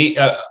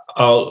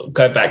I'll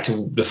go back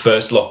to the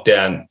first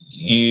lockdown.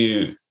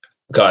 You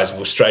guys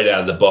were straight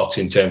out of the box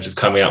in terms of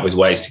coming up with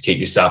ways to keep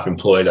your staff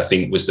employed. I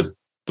think was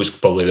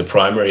probably the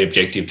primary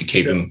objective, to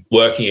keep them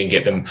working and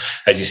get them,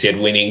 as you said,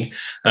 winning,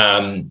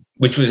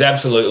 which was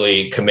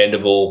absolutely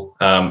commendable,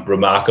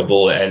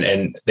 remarkable,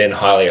 and then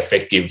highly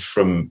effective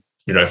from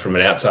an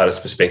outsider's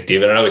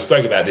perspective. And I know we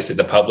spoke about this at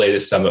the Pub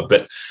Leaders Summit,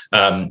 but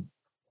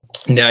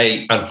now,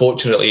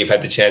 unfortunately, you've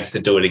had the chance to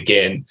do it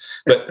again.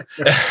 But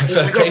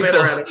for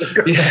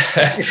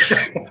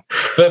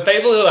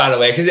people who aren't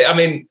aware, because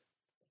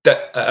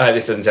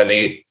this doesn't sound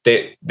neat.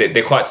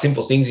 They're quite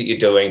simple things that you're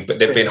doing, but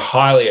they've been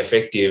highly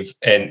effective.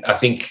 And I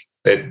think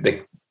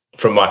that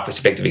from my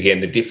perspective,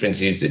 again, the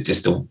difference is that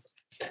just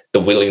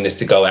the willingness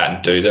to go out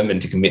and do them, and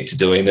to commit to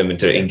doing them, and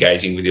to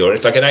engaging with the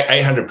audience. Like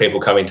 800 people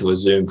come into a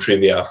Zoom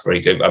trivia for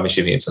each. I'm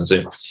assuming it's on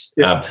Zoom.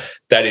 Yeah.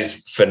 That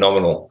is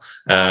phenomenal.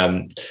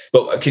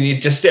 But can you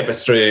just step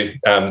us through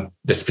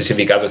the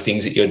specific other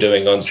things that you're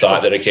doing on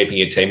site that are keeping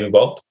your team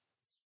involved?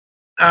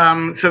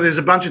 So there's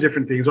a bunch of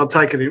different things. I'll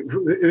take it.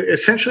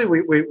 Essentially,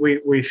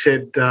 we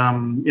said,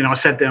 I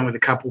sat down with a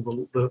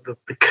couple of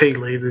the key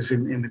leaders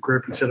in the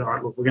group and said, all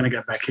right, look, we're going to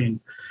go back in.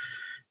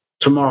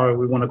 Tomorrow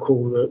we want to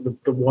call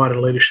the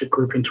wider leadership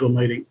group into a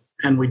meeting,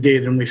 and we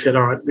did, and we said,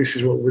 all right, this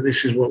is what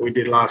we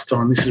did last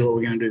time. This is what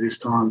we're going to do this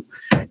time.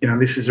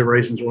 This is the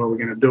reasons why we're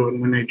going to do it,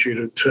 and we need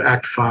you to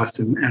act fast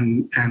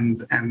and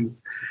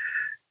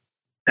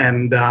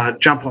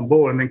jump on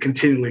board, and then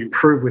continually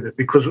improve with it,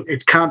 because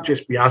it can't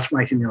just be us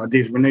making the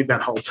ideas. We need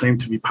that whole team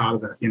to be part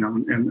of it,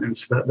 and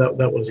so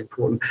that was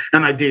important.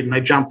 And they did, and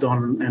they jumped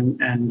on,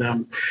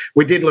 and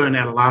we did learn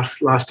out of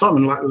last time.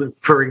 And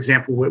for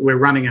example, we're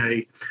running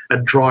a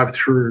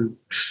drive-through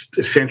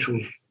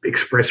essentials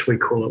express, we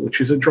call it,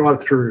 which is a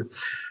drive-through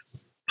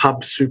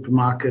pub,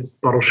 supermarket,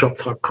 bottle shop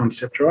type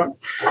concept, right?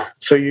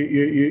 So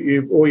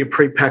you all your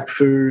pre-packed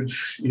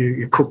foods,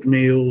 your cooked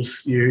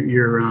meals,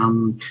 your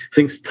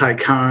things to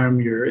take home,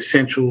 your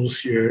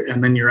essentials,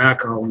 and then your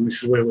alcohol. And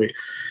this is where we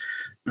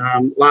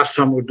last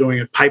time we were doing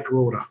a paper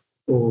order,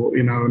 or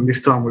and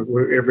this time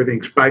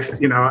everything's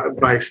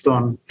based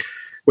on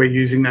we're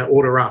using that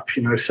order up,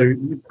 so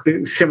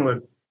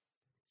similar.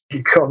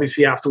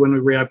 Obviously, after when we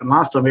reopened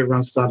last time,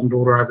 everyone's starting to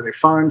order over their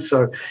phone.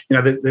 So,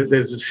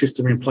 there's a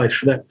system in place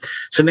for that.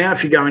 So now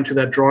if you go into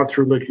that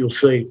drive-through, look, you'll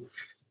see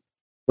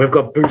we've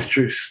got Boost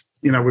juice.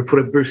 We put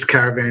a Boost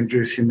Caravan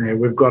juice in there.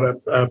 We've got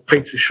a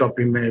pizza shop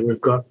in there. We've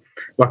got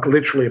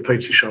literally a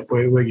pizza shop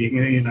where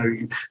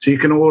you so you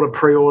can order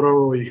pre-order,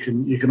 or you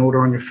can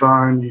order on your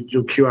phone. You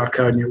do a QR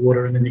code and you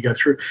order, and then you go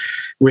through.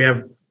 We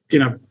have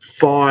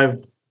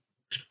 5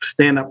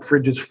 stand-up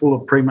fridges full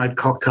of pre-made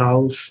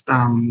cocktails.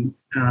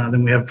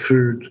 Then we have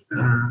food,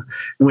 and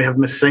we have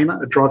Messina,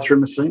 a drive-through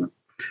Messina,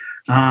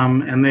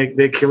 and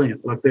they're killing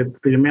it. Like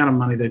the amount of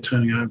money they're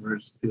turning over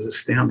is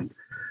astounding,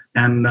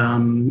 and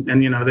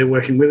they're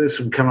working with us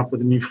and come up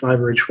with a new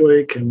flavour each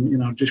week,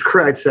 and just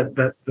creates that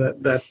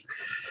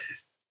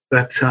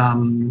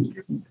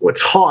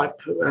what's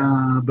hype,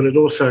 but it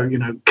also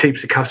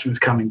keeps the customers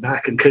coming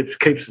back and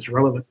keeps us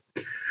relevant.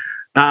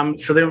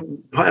 So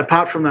then,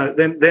 apart from that,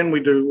 then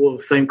we do all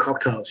the themed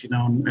cocktails,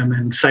 and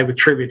then say with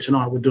trivia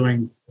tonight, we're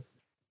doing.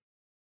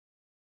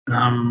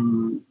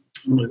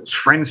 It's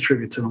Friends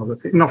trivia tonight. I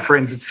think. Not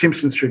Friends, it's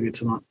Simpsons trivia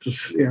tonight.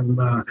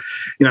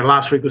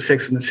 Last week was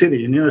Sex and the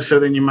City, and so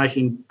then you're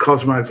making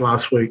Cosmos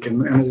last week,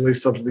 and all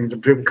these types of things.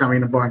 And people coming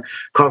in and buying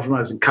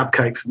Cosmos and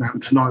cupcakes and that.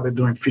 And tonight they're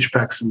doing fish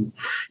packs and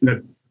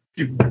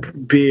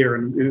beer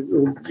and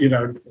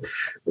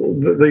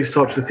these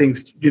types of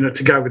things.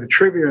 To go with the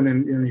trivia, and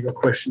then you've got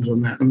questions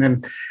on that, and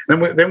then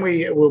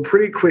we were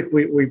pretty quick.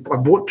 I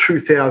bought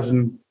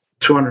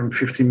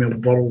 2,250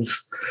 ml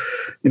bottles,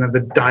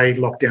 the day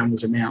lockdown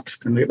was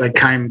announced, and they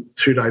came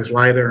 2 days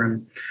later,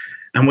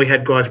 and we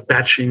had guys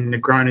batching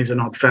Negronis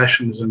and old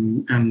fashions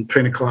and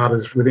pina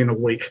coladas within a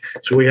week.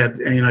 So we had,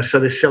 so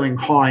they're selling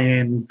high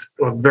end,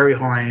 very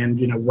high end,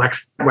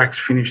 wax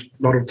finished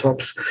bottle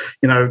tops,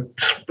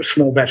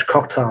 small batch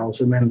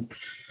cocktails, and then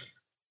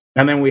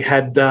we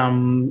had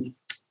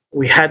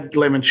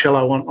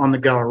limoncello on the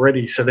go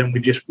already. So then we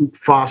just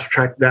fast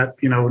tracked that,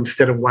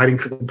 instead of waiting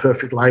for the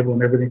perfect label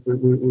and everything,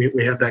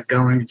 we had that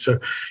going. So,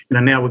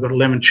 now we've got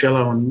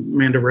limoncello and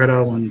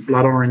mandaretto and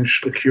blood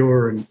orange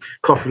liqueur and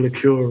coffee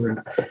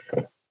liqueur.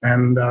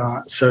 And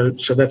so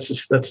that's a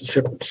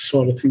separate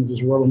side of things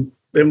as well. And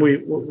then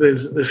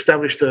there's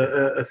established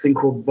a thing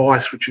called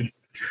Vice, which is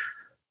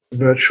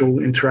virtual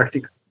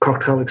interactive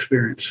cocktail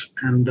experience.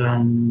 And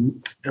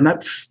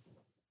that's,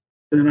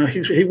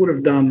 he would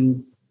have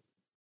done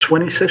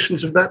 20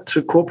 sessions of that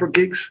to corporate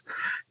gigs,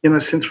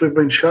 since we've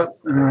been shut.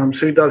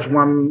 So he does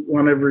one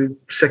every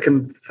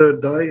second,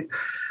 third day.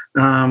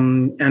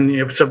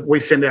 So we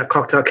send out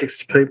cocktail kits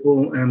to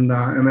people, and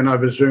then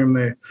over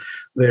Zoom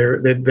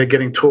they're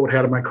getting taught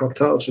how to make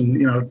cocktails,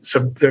 and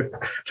so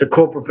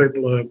corporate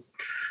people are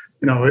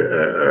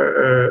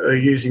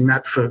using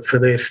that for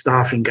their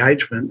staff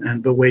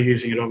engagement, but we're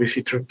using it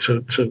obviously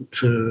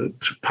to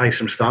pay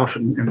some staff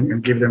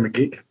and give them a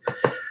gig.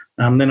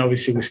 Then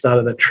obviously we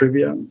started that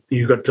trivia.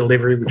 You've got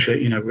delivery, which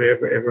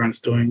everyone's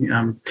doing.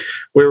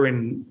 We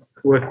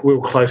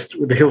were close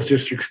to the Hills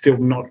District, still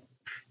not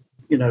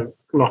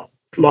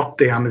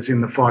lockdown is in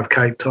the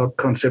 5K type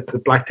concept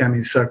that Blacktown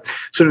is. So as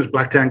soon as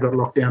Blacktown got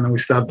locked down, then we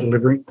started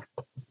delivering.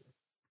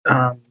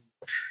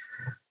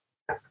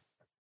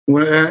 And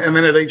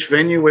then at each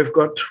venue, we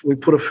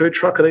put a food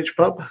truck at each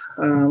pub,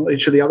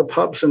 each of the other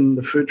pubs, and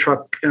the food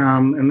truck,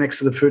 and next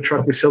to the food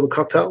truck, we sell the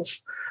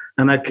cocktails,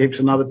 and that keeps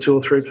another 2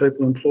 or 3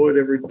 people employed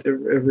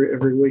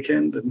every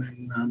weekend. And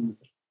then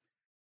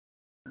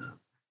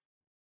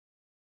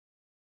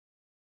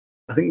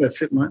I think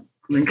that's it, mate.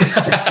 I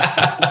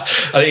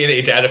think you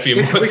need to add a few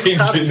more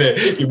things in there.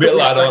 You're a bit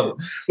light on.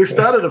 We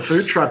started a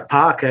food truck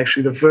park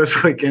actually the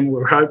first weekend we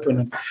were open,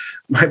 and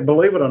mate,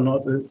 believe it or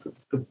not, the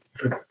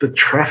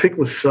traffic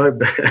was so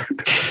bad.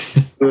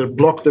 It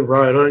blocked the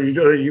road. You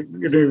don't know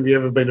if you've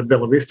ever been to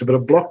Bella Vista, but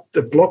it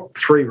blocked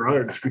 3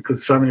 roads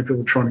because so many people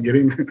were trying to get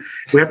in.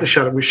 We had to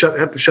shut it.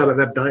 had to shut it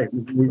that day.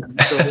 We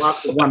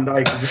lasted one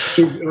day because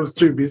it was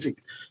too busy.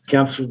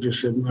 Council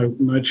just said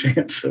no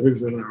chance. So we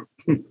said,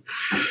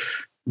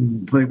 I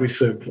think we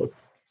served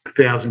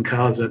 1,000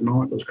 cars that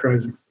night. It was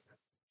crazy.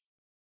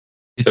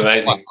 It's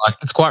amazing.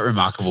 It's quite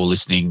remarkable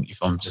listening.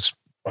 If I'm just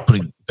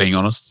being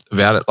honest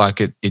about it, like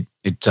it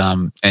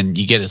and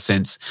you get a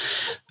sense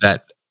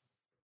that,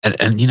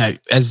 and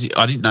as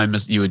I didn't know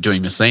you were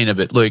doing Messina,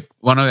 but Luke,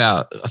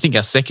 I think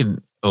our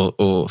second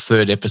or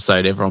third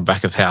episode ever on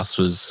Back of House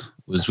was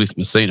with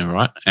Messina,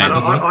 right? And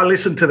I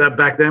listened to that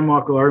back then,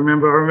 Michael. I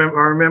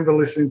remember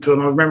listening to it,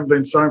 and I remember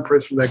being so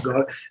impressed with that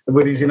guy and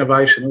with his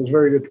innovation. It was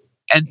very good.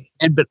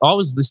 But I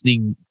was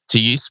listening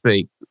to you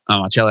speak,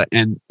 Marcella,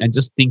 and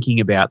just thinking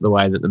about the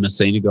way that the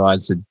Messina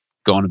guys had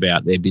gone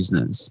about their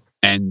business,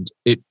 and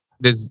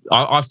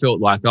I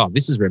felt like,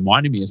 this is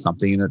reminding me of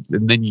something,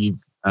 and then you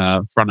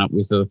front up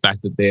with the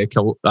fact that they're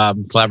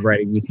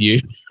collaborating with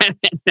you,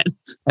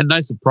 and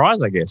no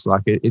surprise, I guess.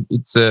 Like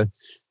it's a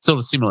sort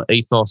of similar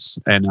ethos,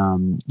 and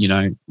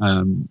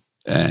and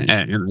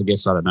I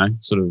guess, I don't know,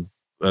 sort of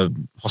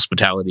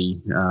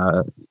hospitality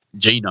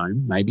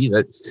genome maybe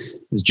that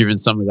has driven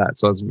some of that.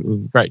 So it was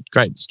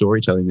great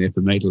storytelling there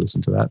for me to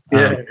listen to that.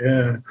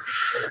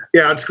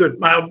 Yeah, it's good.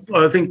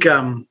 I think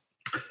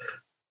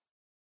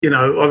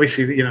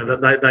obviously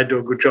they do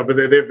a good job, but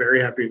they're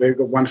very happy. They've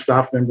got 1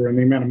 staff member, and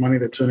the amount of money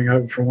they're turning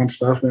over from 1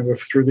 staff member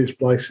through this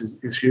place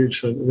is huge.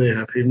 So they're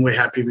happy, and we're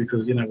happy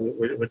because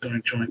we're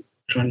doing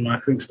joint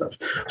marketing stuff.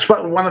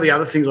 So one of the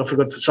other things I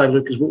forgot to say,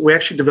 Luke, is we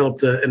actually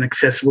developed an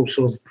accessible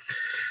sort of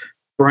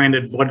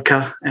branded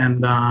vodka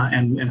and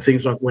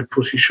things like wet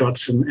pussy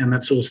shots and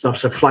that sort of stuff.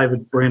 So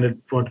flavoured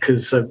branded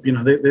vodkas. So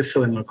they're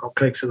selling like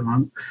hotcakes at the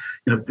moment.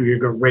 You've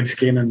got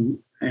Redskin and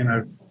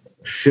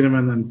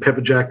cinnamon and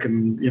pepper jack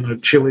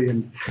and chili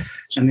and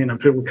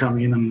people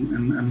coming in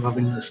and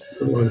loving those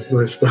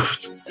stuff.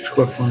 It's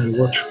quite funny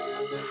to watch.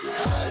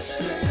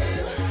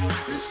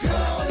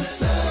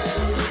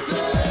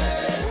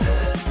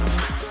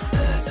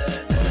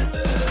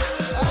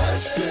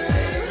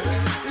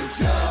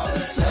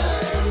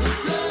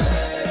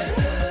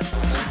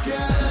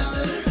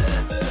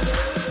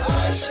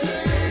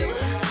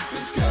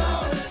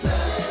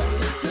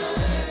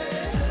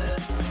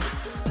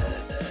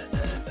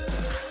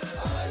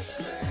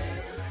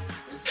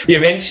 You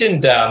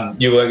mentioned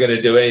you weren't going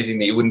to do anything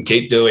that you wouldn't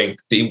keep doing,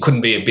 that you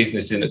couldn't be a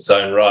business in its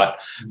own right.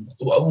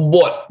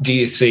 What do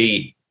you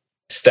see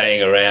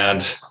staying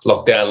around?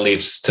 Lockdown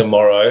lifts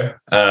tomorrow,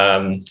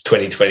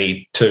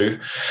 2022.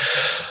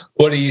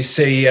 What do you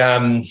see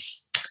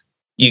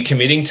you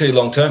committing to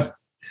long term?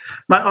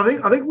 Mate,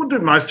 I think we'll do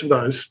most of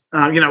those.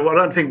 I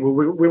don't think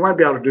we won't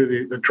be able to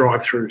do the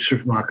drive-through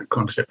supermarket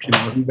concept.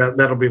 I think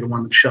that'll be the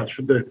one that shuts.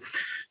 But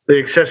the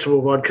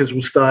accessible vodkas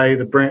will stay.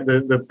 The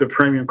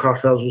premium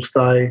cocktails will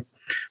stay.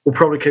 We'll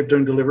probably keep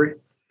doing delivery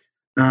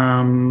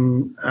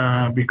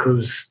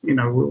because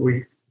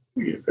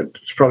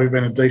it's probably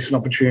been a decent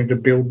opportunity to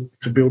build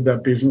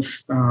that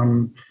business.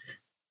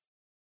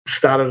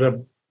 Started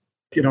an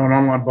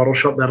online bottle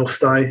shop that'll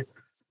stay.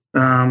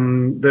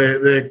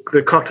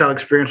 The cocktail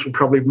experience will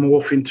probably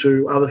morph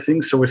into other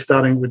things. So we're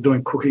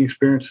doing cooking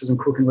experiences and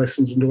cooking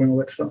lessons and doing all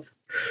that stuff.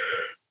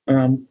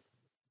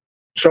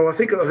 So I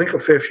think a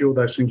fair few of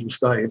those things will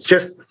stay. It's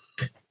just,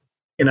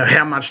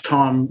 how much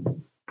time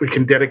we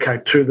can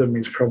dedicate to them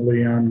is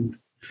probably going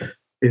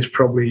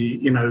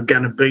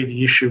to be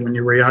the issue when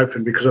you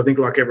reopen, because I think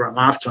like everyone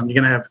last time,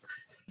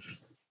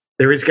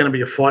 there is going to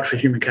be a fight for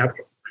human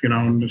capital.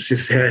 and it's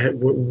just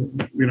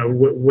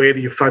where do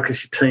you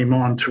focus your team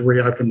on to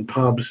reopen the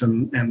pubs,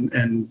 and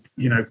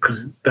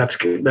because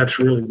that's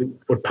really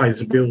what pays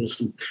the bills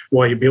and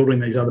why you're building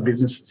these other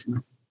businesses.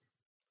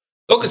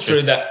 Talk us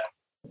through that.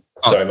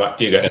 Sorry, Mike,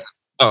 you go.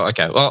 Oh,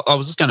 okay. Well, I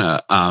was just going to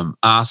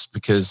ask,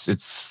 because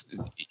it's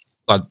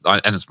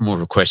and it's more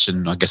of a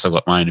question. I guess I've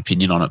got my own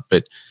opinion on it,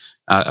 but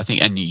I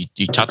think, and you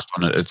touched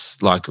on it.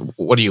 It's like,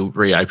 what are you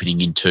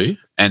reopening into?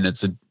 And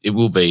it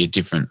will be a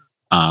different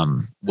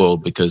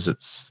world, because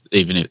it's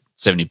even at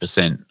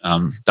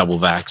 70% double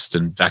vaxxed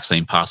and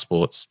vaccine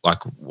passports.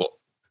 Like, what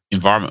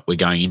environment we're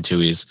going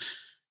into is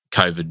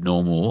COVID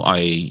normal,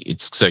 i.e.,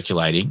 it's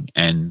circulating,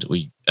 and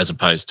we, as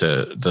opposed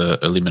to the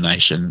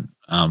elimination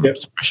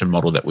suppression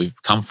model that we've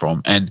come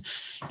from. And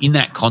in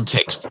that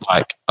context,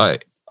 like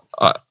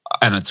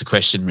and it's a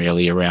question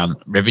really around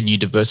revenue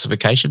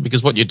diversification,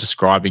 because what you're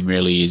describing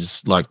really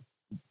is like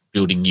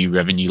building new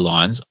revenue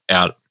lines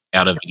out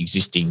of an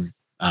existing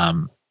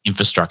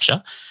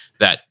infrastructure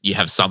that you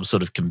have some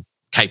sort of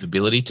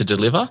capability to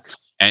deliver.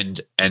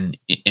 And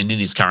in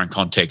this current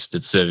context,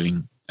 it's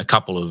serving a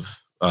couple of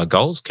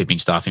goals: keeping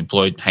staff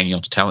employed, hanging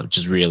on to talent, which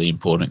is really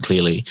important,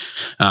 clearly,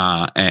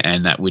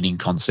 and that winning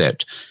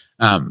concept.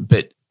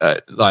 But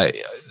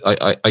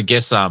I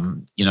guess how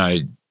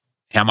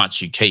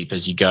much you keep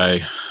as you go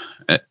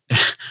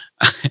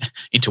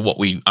into what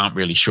we aren't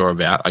really sure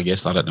about. I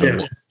guess I don't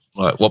know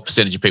what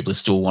percentage of people are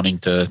still wanting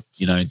to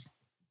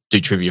do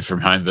trivia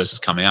from home versus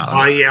come out.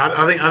 Oh yeah,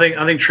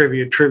 I think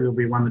trivia will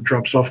be one that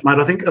drops off, mate.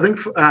 I think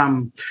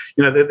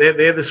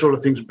they're the sort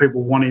of things that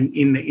people want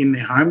in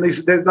their home.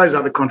 Those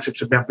other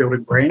concepts about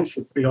building brands,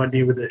 the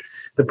idea with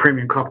the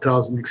premium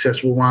cocktails and the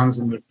accessible ones,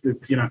 and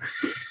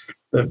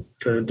the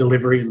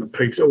delivery and the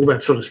pizza, all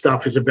that sort of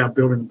stuff is about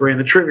building the brand.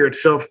 The trivia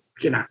itself,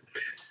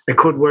 it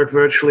could work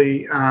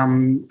virtually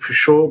for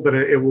sure, but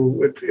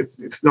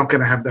it's not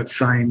going to have that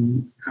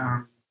same.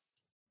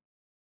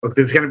 Look,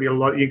 there's going to be a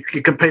lot. You're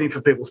competing for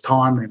people's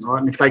time then, right?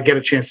 And if they get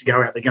a chance to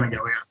go out, they're going to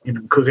go out,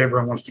 because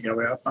everyone wants to go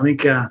out. I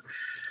think, how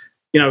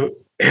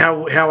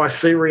I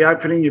see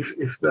reopening,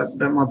 if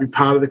that might be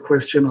part of the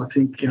question. I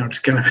think it's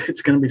going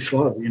to be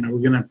slow. They're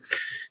going to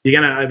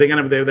have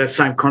that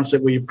same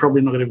concept where you're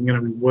probably not even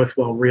going to be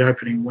worthwhile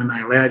reopening when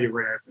they allow you to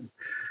reopen.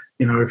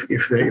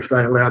 If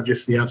they allow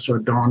just the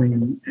outside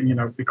dining,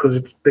 and because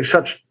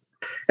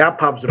our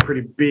pubs are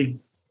pretty big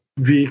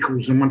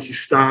vehicles, and once you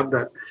start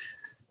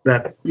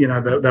that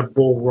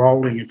ball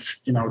rolling,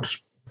 it's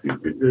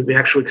the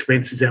actual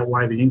expenses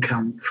outweigh the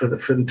income for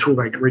until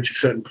they reach a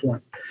certain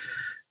point.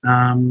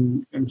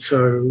 And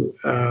so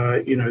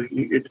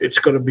it's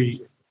got to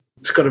be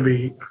you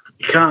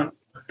can't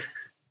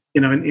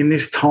in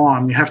this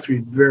time you have to be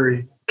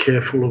very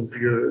careful of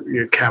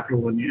your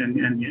capital and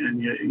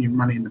your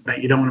money in the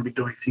bank. You don't want to be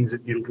doing things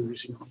that you're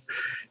losing on,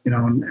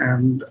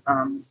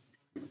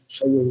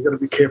 so you've got to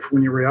be careful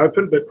when you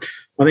reopen. But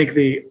I think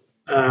the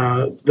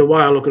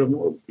way I look at it,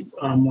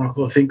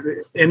 Michael, I think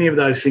that any of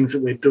those things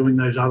that we're doing,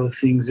 those other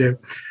things, they're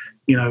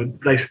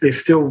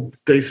still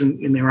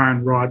decent in their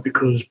own right,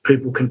 because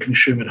people can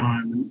consume at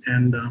home,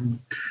 and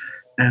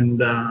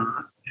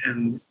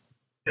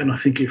I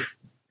think if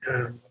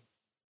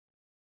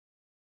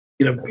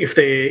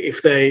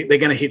they're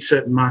going to hit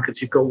certain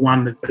markets, you've got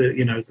one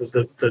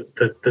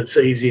that's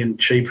easy and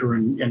cheaper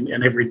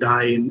and every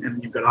day,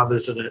 and you've got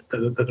others that are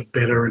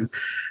better and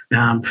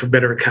for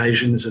better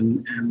occasions,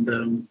 and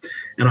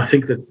I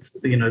think that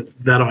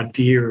that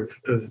idea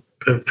of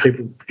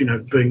people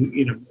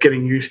being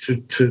getting used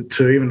to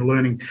even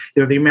learning,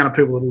 the amount of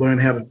people that learn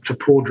how to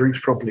pour drinks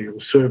properly or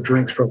serve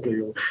drinks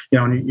properly, or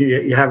and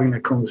you're having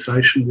that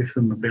conversation with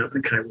them about,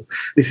 okay, well,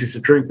 this is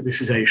a drink, but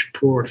this is how you should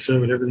pour it,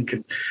 serve it,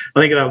 everything. I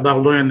think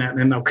they'll learn that, and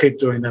then they'll keep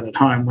doing that at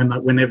home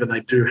whenever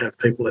they do have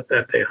people at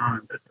their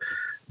home. But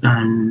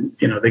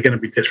they're going to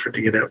be desperate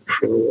to get out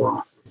for a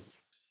while.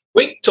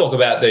 We talk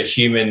about the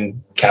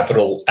human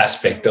capital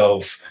aspect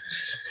of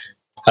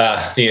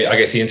I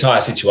guess the entire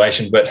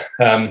situation, but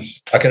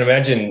I can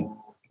imagine,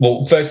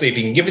 well, firstly, if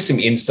you can give us some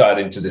insight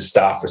into the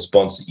staff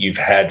response that you've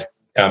had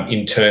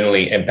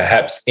internally, and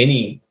perhaps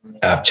any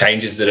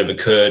changes that have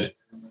occurred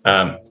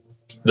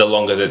the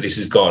longer that this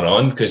has gone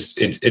on, because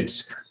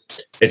it's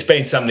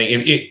been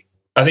something.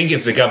 I think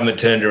if the government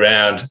turned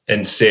around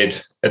and said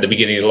at the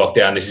beginning of the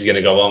lockdown, this is going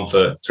to go on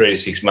for 3 to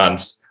 6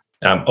 months,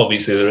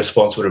 obviously the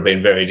response would have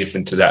been very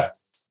different to that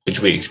which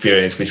we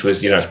experienced, which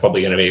was, it's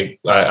probably going to be,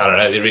 I don't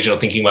know, the original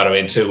thinking might have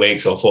been 2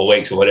 weeks or 4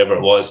 weeks or whatever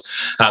it was.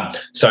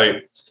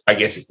 So I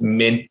guess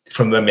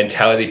from a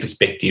mentality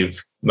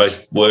perspective,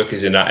 most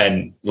workers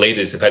and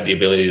leaders have had the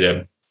ability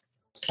to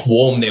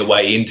warm their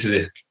way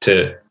into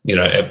an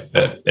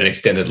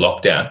extended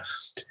lockdown.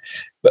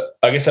 But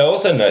I guess I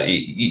also know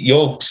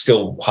you're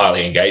still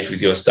highly engaged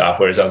with your staff,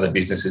 whereas other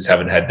businesses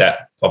haven't had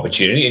that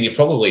opportunity, and you're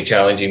probably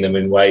challenging them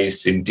in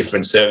ways in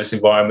different service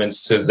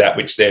environments to that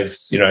which they've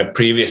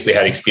previously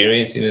had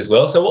experience in as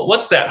well. So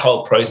what's that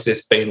whole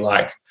process been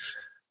like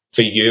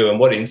for you, and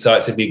what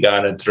insights have you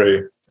garnered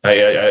through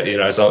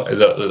as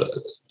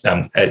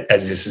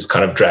this has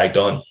kind of dragged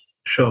on?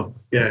 Sure,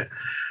 yeah.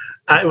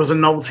 It was a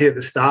novelty at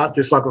the start,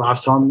 just like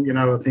last time,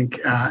 I think,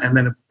 and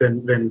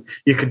then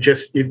you could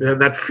just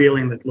that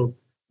feeling that, look,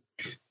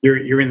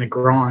 you're in the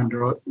grind,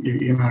 right?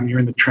 You're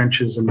in the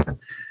trenches, and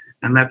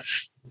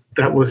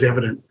that was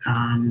evident.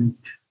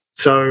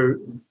 So,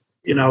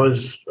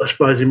 as I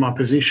suppose in my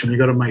position, you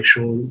got to make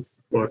sure,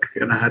 like,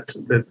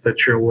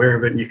 that you're aware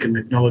of it and you can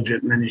acknowledge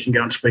it, and then you can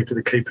go and speak to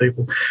the key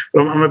people.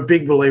 But I'm a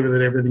big believer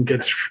that everything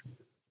gets,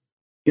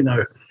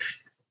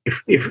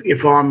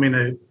 if I'm in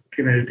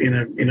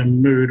a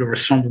mood or a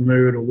somber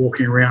mood or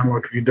walking around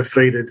like you're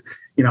defeated,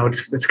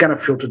 it's going to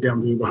filter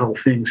down through the whole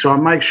thing. So I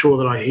make sure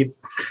that I hit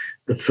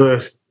the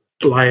first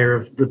layer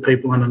of the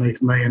people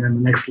underneath me, and then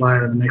the next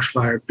layer and the next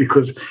layer,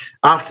 because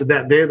after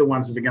that, they're the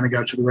ones that are going to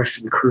go to the rest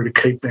of the crew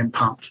to keep them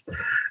pumped.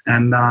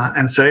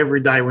 And so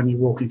every day when you're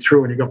walking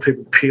through and you've got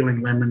people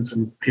peeling lemons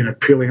and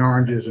peeling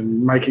oranges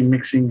and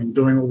mixing and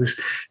doing all this,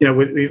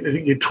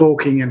 you're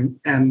talking and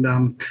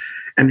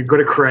you've got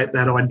to create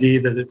that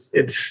idea that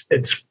it's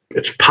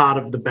part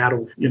of the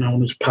battle,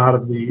 and it's part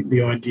of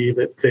the idea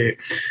that they're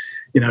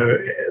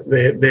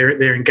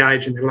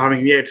engaged and they're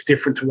loving. Yeah, it's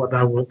different to what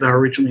they were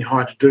originally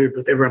hired to do,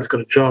 but everyone's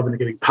got a job and they're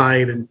getting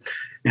paid, and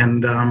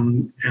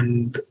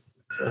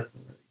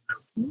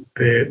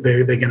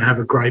they're going to have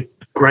a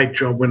great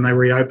job when they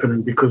reopen,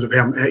 and because of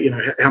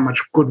how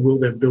much goodwill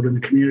they've built in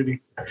the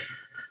community.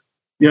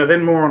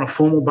 Then more on a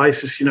formal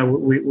basis, we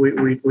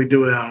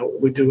do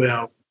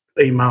our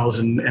emails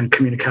and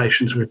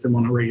communications with them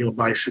on a regular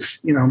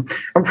basis. I'm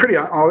pretty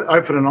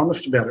open and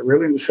honest about it,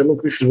 really, and just say,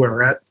 look, this is where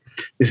we're at.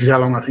 This is how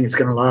long I think it's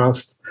going to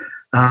last.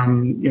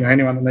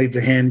 Anyone that needs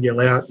a hand, yell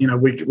out.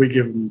 We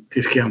give them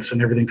discounts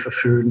and everything for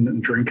food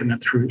and drink and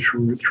that through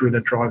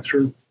that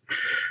drive-through.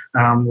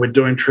 We're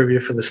doing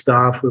trivia for the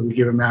staff where we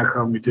give them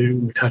alcohol,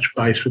 and we touch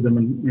base with them,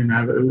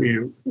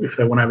 and if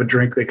they want to have a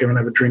drink, they can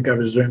have a drink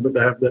over Zoom, but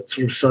they have that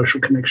sort of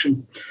social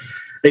connection.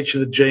 Each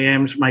of the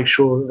GMs make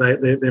sure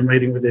that they're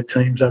meeting with their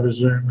teams over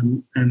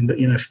Zoom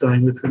and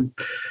staying with them.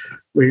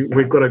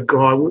 We've got a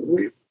guy.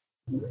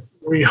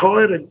 We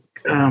hired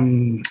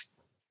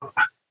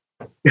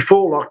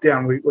before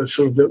lockdown. We were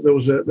sort of there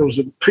was a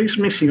piece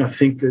missing, I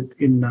think, that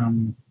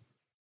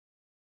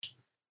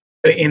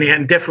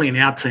definitely in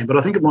our team, but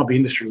I think it might be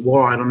industry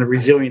wide, on the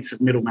resilience of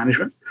middle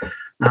management,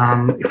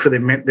 for their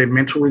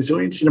mental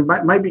resilience.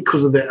 Maybe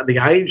because of the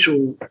age,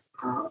 or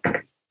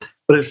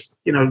but it's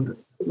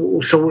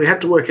so we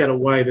had to work out a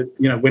way that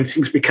when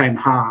things became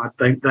hard,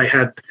 they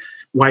had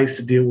ways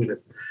to deal with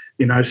it.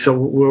 So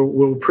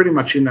we're pretty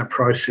much in that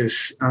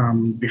process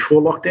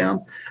before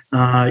lockdown.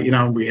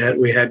 We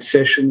had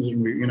sessions,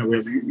 and we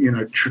have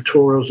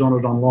tutorials on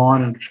it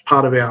online, and it's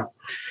part of our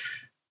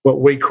what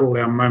we call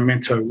our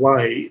Memento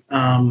Way,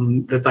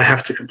 that they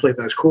have to complete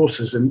those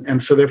courses.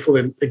 And so therefore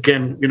then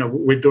again,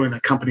 we're doing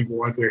that company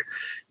wide.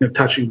 We're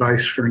touching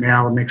base for an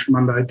hour next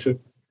Monday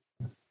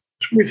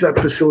with that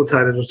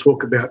facilitator to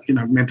talk about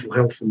mental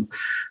health and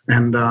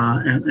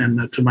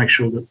to make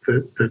sure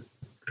that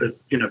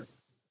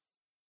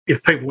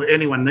if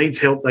anyone needs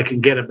help, they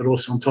can get it, but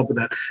also on top of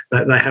that,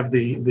 they have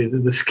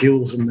the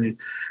skills and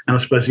I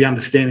suppose the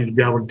understanding to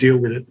be able to deal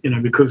with it.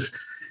 Because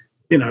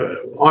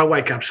I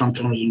wake up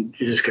sometimes and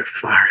you just go,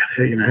 far out.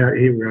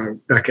 Here we are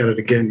back at it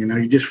again.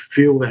 You just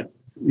feel that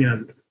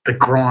the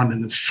grind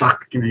and the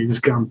suck. You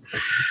just go.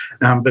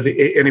 But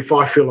if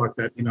I feel like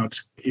that,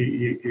 it's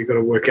you got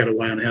to work out a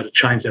way on how to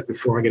change that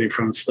before I get in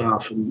front of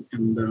staff and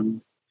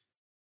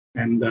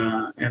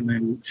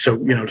then so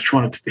it's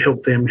trying to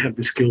help them have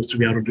the skills to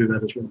be able to do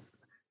that as well.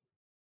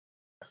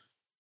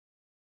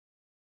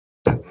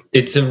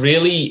 It's a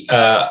really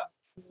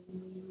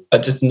I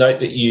just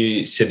note that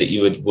you said that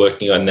you were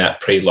working on that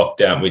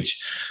pre-lockdown,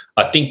 which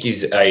I think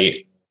is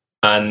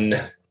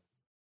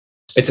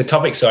it's a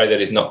topic, that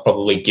is not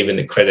probably given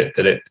the credit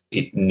that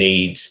it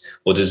needs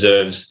or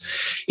deserves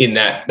in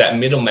that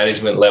middle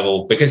management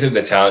level, because of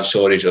the talent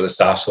shortage or the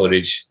staff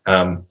shortage.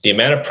 The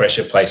amount of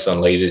pressure placed on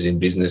leaders in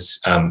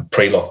business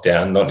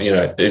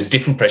pre-lockdown, there's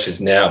different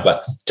pressures now,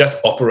 but just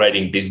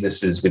operating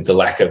businesses with the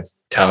lack of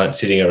talent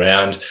sitting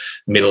around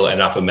middle and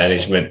upper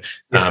management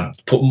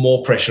put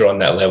more pressure on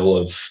that level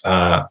of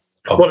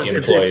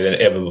employee than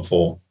ever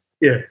before.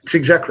 Yeah, it's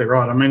exactly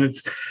right. I mean,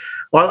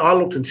 I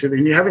looked and said,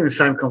 and you're having the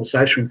same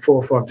conversation with 4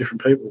 or 5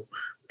 different people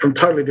from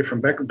totally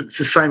different backgrounds, but it's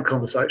the same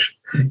conversation.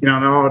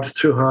 It's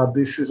too hard.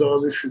 This is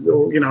all.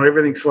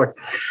 Everything's like,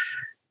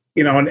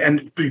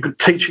 and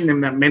teaching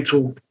them that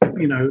mental,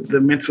 the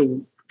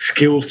mental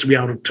skills to be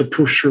able to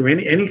push through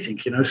anything,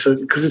 So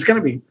because it's going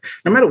to be,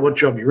 no matter what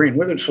job you're in,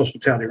 whether it's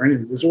hospitality or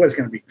anything, there's always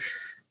going to be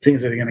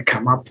things that are going to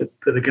come up that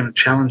are going to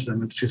challenge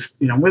them. It's just,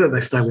 whether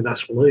they stay with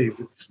us or leave,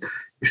 you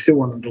still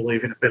want them to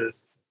leave in a better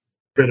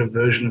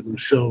version of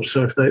themselves.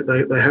 So if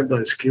they have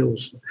those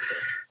skills,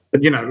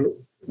 but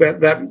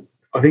that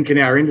I think in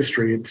our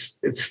industry it's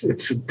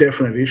a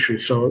definite issue.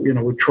 So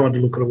we tried to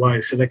look at a way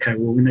and said, okay,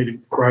 well, we need to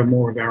grow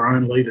more of our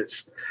own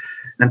leaders,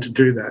 and to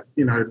do that,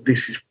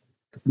 this is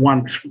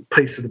one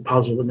piece of the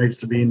puzzle that needs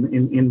to be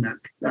in that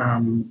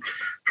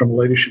from a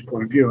leadership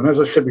point of view. And as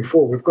I said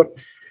before,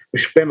 we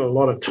spend a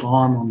lot of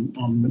time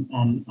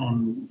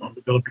on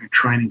developing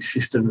training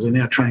systems, and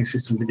our training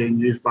systems are getting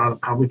used by other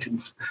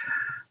publicans.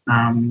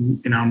 You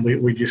know, and we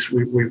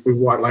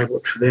white label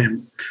it for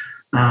them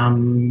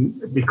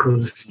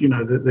because, you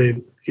know,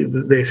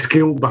 they're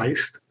skill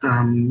based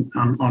on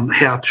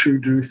how to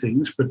do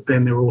things, but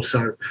then they're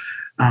also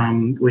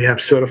we have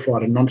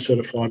certified and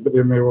non-certified, but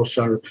then they're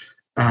also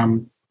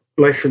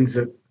lessons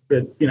that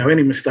you know,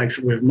 any mistakes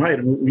that we've made,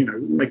 and you know,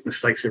 we make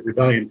mistakes every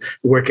day, and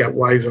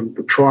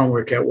try and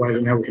work out ways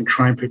on how we can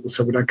train people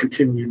so we don't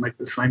continually make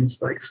the same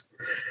mistakes.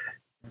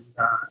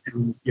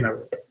 And you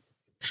know,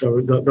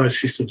 so those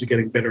systems are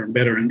getting better and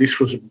better, and this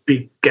was a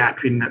big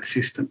gap in that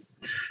system.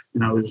 You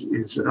know, is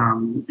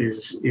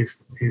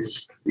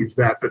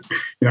that? But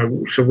you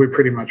know, so we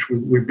pretty much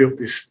we built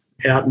this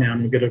out now,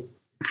 and we get a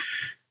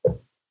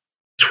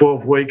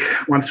 12-week,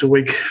 once a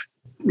week,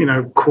 you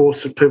know,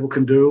 course that people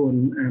can do,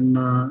 and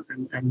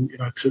you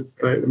know,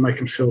 they make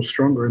themselves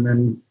stronger, and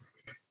then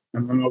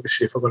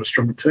obviously if I've got a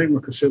stronger team,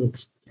 like I said,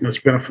 it's, you know, it's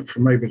benefit for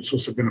me, but it's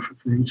also benefit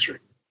for the industry.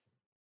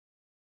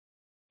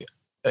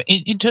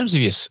 In terms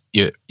of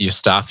your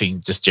staffing,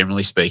 just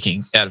generally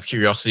speaking, out of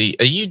curiosity,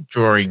 are you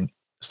drawing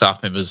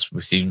staff members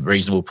within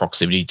reasonable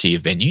proximity to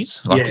your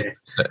venues?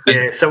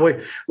 So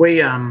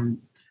we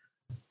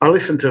I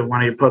listened to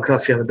one of your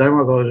podcasts the other day. I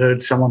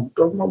heard someone,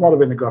 it might have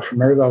been the guy from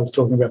Merivale, was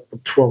talking about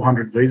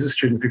 1,200 visa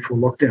students before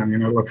lockdown. You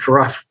know, like for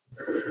us,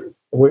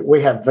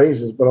 we have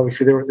visas, but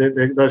obviously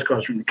those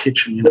guys are in the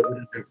kitchen. You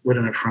know, we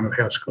don't have front of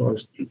house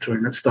guys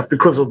doing that stuff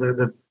because of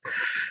the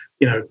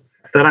you know,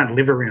 they don't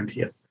live around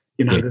here.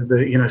 You know,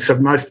 you know, so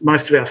most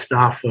of our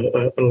staff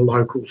are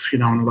locals, you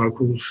know,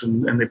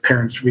 and their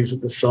parents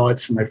visit the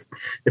sites, and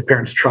their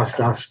parents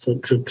trust us to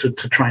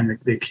train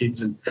their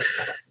kids, and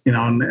you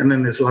know, and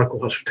then there's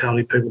local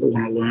hospitality people that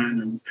want to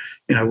learn, and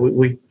you know,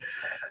 we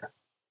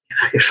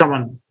if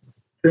someone,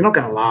 they're not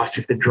going to last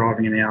if they're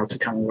driving an hour to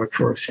come and work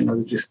for us. You know,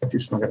 they're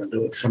just not going to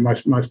do it. So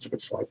most of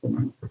it's local,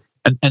 man.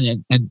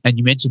 And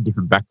you mentioned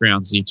different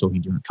backgrounds. Are you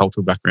talking different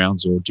cultural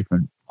backgrounds or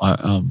different?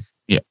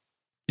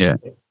 Yeah.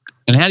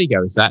 And how do you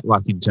go with that?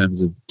 Like in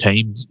terms of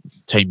team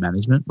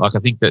management? Like I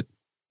think that,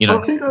 you know,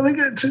 I think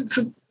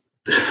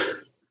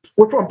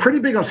I'm pretty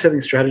big on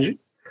setting strategy.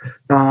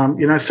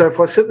 You know, so if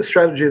I set the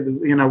strategy,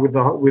 you know, with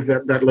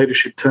that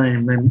leadership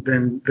team,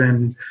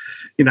 then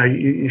you know,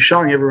 you're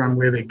showing everyone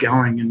where they're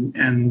going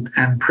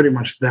and pretty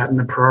much that, and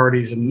the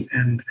priorities,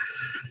 and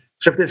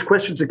so if there's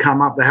questions that come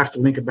up, they have to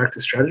link it back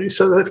to strategy.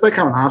 So if they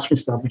come and ask me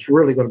stuff, it's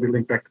really got to be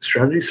linked back to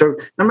strategy. So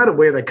no matter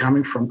where they're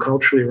coming from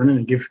culturally or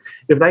anything, if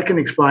they can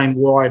explain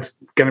why it's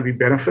going to be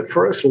benefit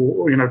for us,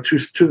 or you know,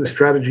 to the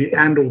strategy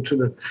and or to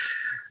the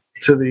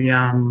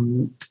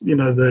you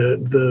know,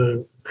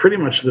 the pretty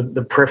much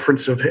the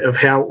preference of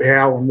how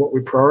and what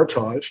we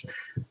prioritize,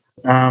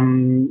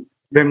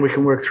 then we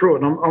can work through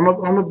it. And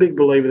I'm a big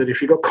believer that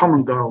if you've got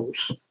common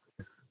goals,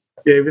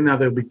 yeah, even though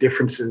there'll be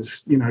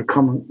differences, you know,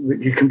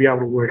 you can be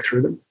able to work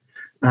through them.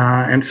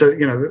 And so,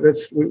 you know,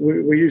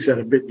 we use that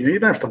a bit. You know, you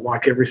don't have to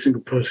like every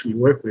single person you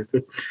work with,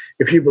 but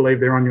if you believe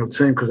they're on your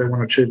team because they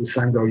want to achieve the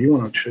same goal you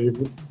want to achieve,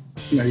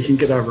 you know, you can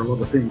get over a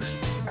lot of things.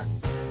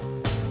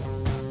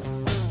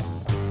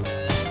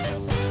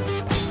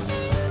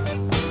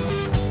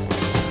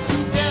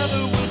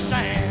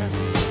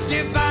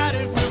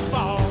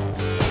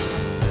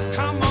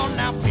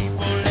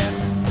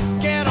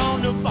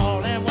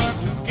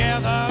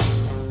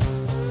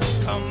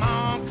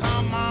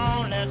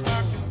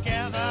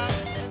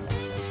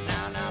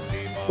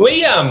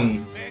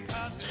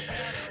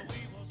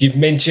 You've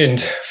mentioned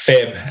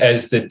Feb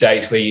as the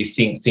date where you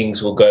think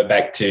things will go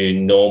back to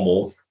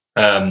normal.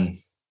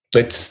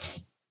 Let's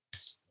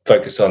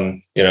focus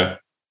on, you know,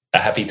 a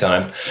happy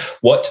time.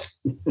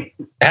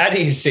 How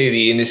do you see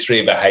the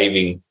industry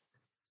behaving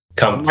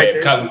come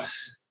Feb?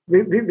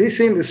 This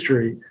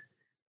industry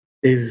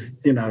is,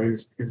 you know,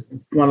 is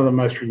one of the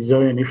most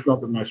resilient, if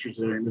not the most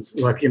resilient. It's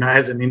like, you know,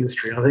 as an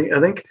industry, I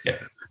think. Yeah.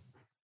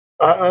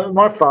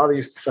 My father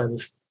used to say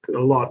this a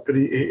lot, but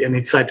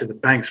he'd say to the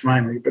banks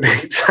mainly, but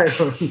he'd say,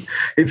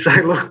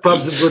 look,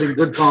 pubs are good in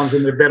good times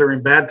and they're better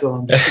in bad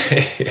times.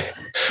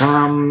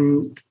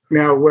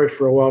 Now it worked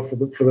for a while for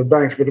the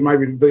banks, but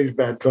maybe these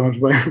bad times,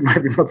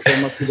 maybe not so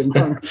much at the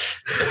moment.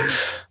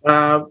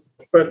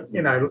 But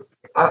you know,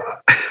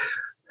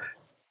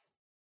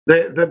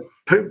 the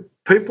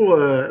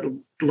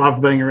people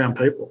love being around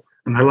people,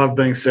 and they love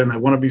being served. And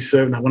they want to be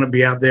served. And they want to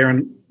be out there,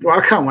 and I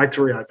can't wait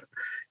to reopen.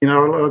 You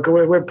know, like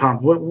we're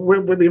pumped.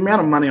 With the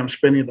amount of money I'm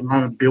spending at the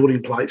moment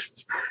building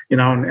places, you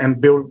know,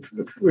 and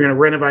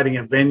renovating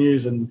our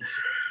venues, and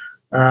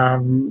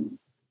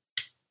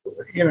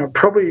you know,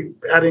 probably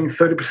adding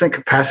 30%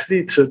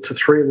 capacity to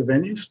 3 of the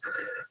venues.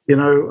 You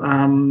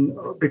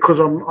know, because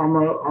I'm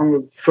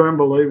a firm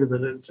believer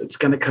that it's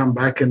going to come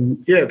back,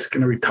 and yeah, it's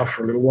going to be tough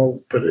for a little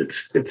while, but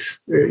it's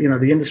you know,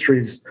 the industry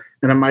is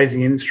an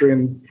amazing industry,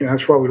 and you know,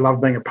 that's why we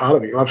love being a part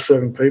of it. We love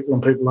serving people,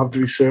 and people love to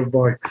be served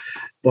by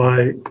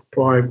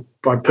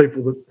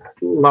people that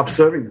love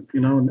serving them. You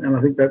know, and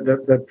I think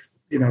that's,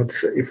 you know,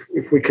 it's,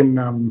 if we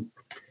can,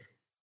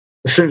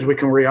 as soon as we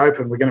can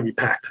reopen, we're going to be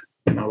packed.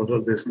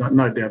 there's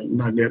no doubt in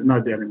my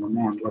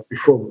mind. Like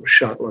before it was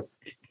shut,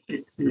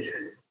 it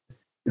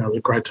was a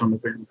great time to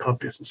be in the pub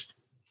business.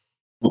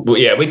 Well,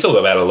 yeah, we talk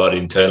about it a lot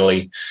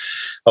internally.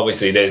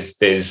 Obviously, our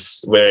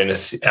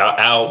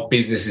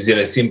business is in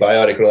a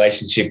symbiotic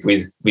relationship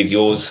with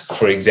yours,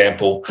 for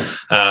example.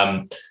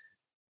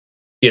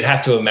 You'd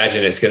have to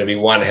imagine it's going to be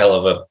one hell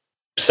of a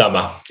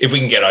summer if we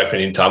can get open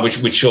in time, which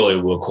surely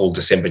we'll call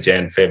December,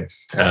 Jan, Feb.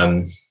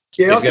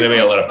 There's going to be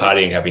a lot of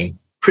partying happening.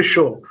 For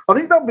sure. I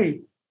think there'll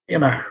be,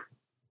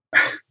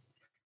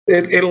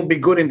 it'll be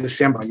good in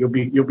December. You'll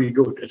be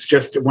good. It's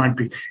just it won't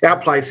be. Our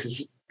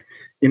places,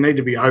 you need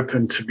to be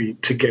open to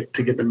get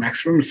the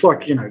maximum. It's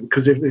like,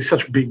 because there's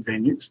such big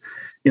venues,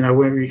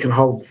 where you can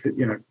hold,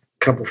 a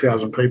couple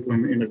thousand people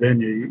in a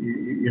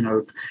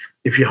venue,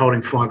 if you're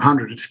holding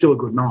 500, it's still a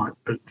good night,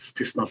 but it's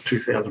just not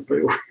 2,000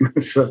 people.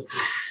 So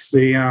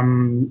the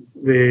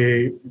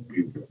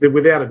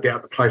without a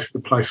doubt, the place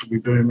will be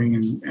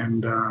booming,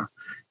 and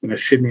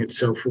Sydney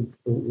itself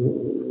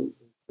will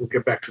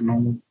get back to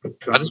normal. But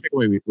I just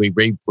think we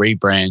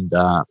rebrand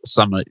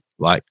summer,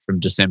 like from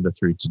December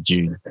through to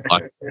June.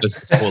 Like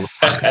just call it.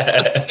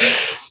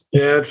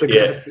 Yeah, it's a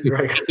great.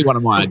 It's one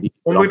of my ideas.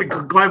 Well, with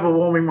global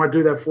warming, might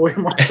do that for you,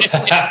 mate.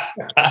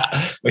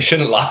 We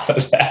shouldn't laugh at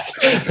that.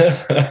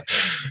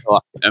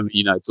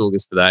 It's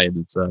August today, and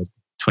it's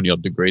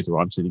 20-odd degrees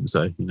where I'm sitting.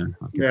 So,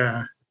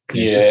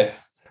 Yeah.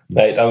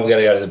 Mate, I'm going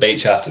to go to the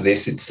beach after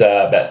this. It's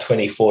about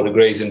 24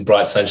 degrees and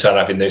bright sunshine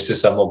up in Noosa,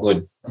 so I'm all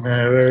good.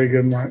 Yeah, very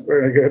good, mate.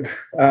 Very good.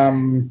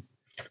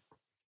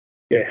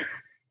 Yeah.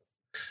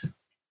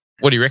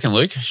 What do you reckon,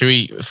 Luke? Should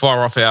we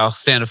fire off our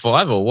standard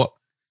 5 or what?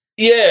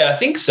 Yeah, I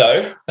think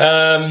so.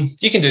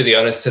 You can do the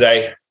honours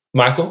today,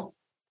 Michael.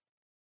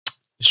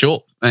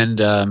 Sure. And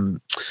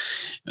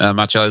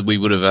Marcello, we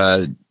would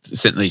have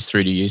sent these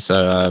through to you,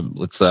 so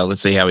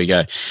let's see how we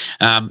go.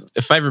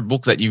 A favourite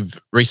book that you've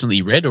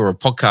recently read or a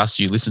podcast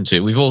you listen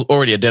to? We've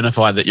already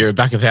identified that you're a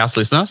back of house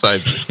listener, so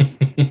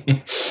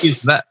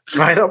is that?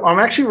 Mate, I'm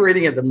actually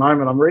reading at the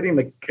moment. I'm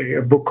reading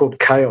a book called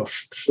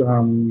Chaos. It's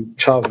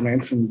Charles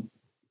Manson.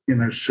 A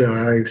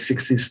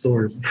 60s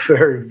story.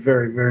 Very,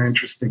 very, very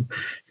interesting.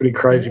 Pretty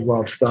crazy,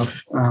 wild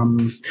stuff.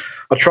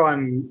 I try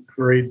and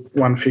read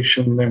one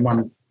fiction, then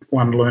one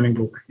learning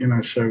book.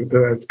 So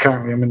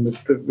currently I'm in the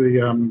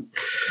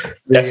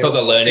That's not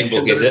the learning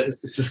book, is it?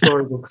 It's a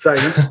storybook. So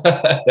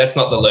that's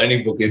not the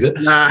learning book, is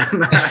it? No.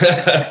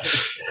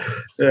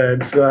 Yeah,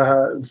 it's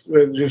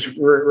we're just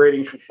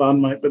reading for fun,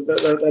 mate. But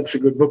that's a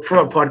good book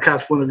from a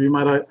podcast point of view,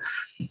 mate.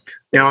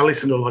 I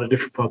listen to a lot of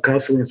different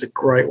podcasts. I think it's a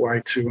great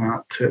way to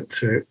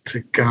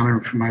garner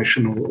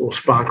information or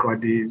spark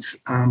ideas.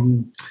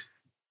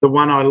 The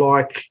one I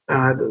like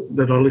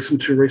that I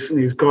listened to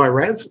recently is Guy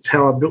Raz. It's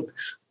How I Built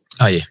This.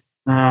 Oh yeah.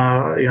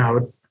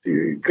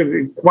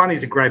 One,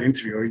 he's a great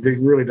interviewer. He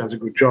really does a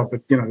good job.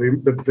 But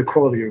the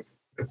quality of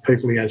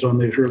people he has on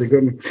there is really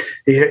good. And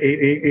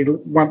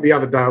the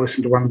other day I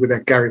listened to one with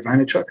that Gary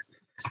Vaynerchuk.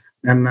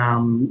 And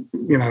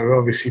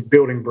obviously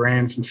building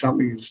brands and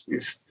something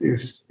is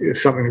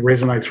something that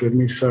resonates with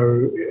me.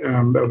 So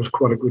that was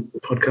quite a good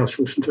podcast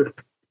to listen to.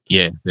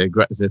 Yeah, they're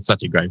great. It's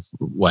such a great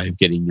way of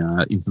getting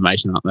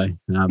information, aren't they?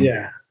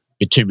 Yeah.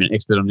 You're 2-minute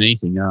expert on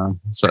anything. Can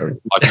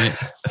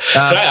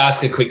I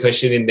ask a quick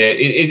question in there?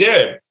 Is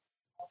there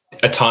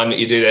a time that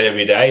you do that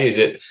every day?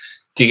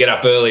 Do you get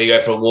up early, you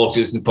go for a walk,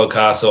 do listen to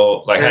podcasts,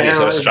 or how do you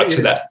sort of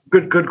structure that?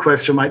 Good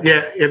question, mate.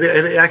 Yeah,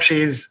 it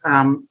actually is.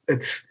 I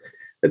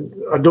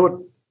do it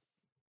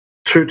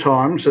 2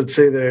 times. It's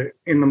either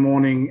in the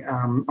morning.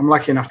 I'm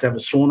lucky enough to have a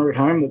sauna at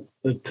home,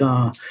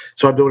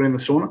 so I do it in the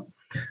sauna.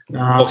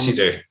 Of course you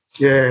do.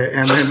 Yeah,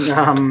 and then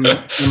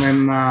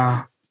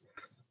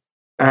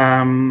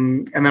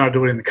I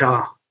do it in the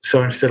car.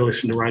 So instead of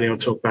listening to radio, I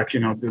talk back.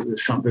 There's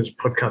a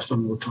podcast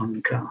on all the time in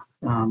the car.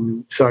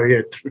 So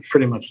yeah, it's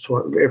pretty much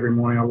every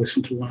morning I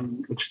listen to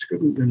one, which is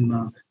good,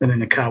 and then in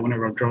the car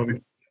whenever I'm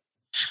driving.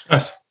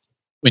 Nice.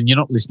 When you're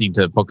not listening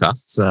to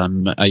podcasts,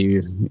 are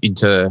you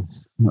into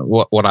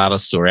what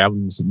artists or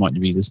albums might you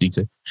be listening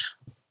to?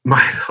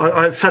 Mate,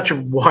 I had such a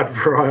wide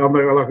variety. I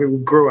mean, I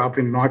grew up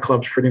in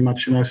nightclubs pretty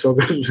much, so I've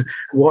got a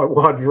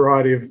wide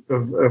variety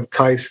of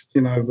taste,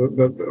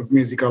 of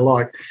music I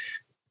like.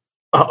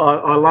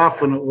 I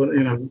laugh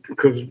when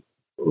because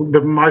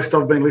the most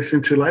I've been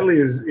listening to lately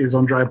is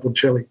Andrea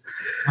Bocelli.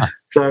 Huh.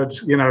 So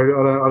it's, I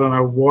don't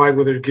know why,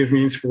 whether it gives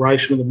me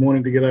inspiration in the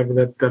morning to get over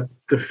the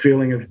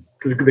feeling of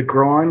the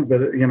grind,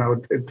 but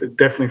it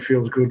definitely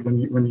feels good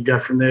when you go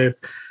from there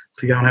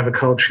to go and have a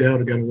cold shower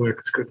to go to work.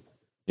 It's good.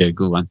 Yeah,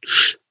 good one.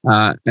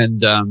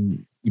 And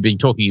you've been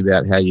talking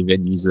about how your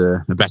venues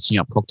are batching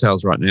up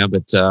cocktails right now,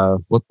 but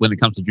when it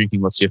comes to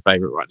drinking, what's your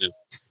favourite right now?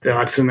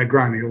 Yeah, it's a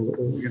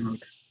Negroni.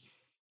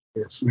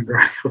 It's a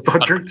Negroni. If I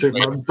drink too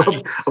much,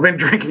 I've been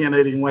drinking and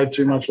eating way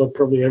too much, like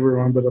probably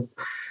everyone, but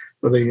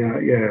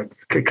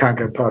can't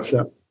go past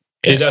that.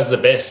 Who does the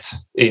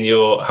best, in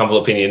your humble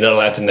opinion? Not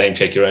allowed to name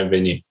check your own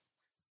venue.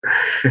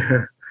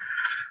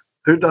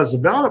 Who does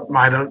about it,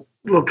 mate?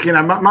 Look,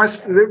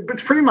 most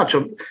it's pretty much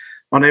on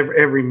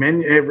every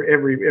menu.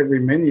 Every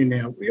menu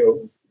now.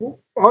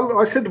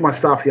 I said to my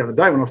staff the other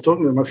day when I was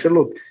talking to them, I said,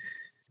 look,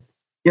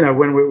 you know,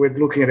 when we're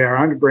looking at our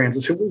own brands,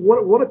 I said,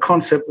 well, what a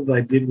concept that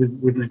they did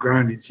with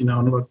Negronis, you know.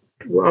 And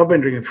I've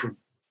been drinking for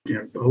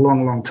a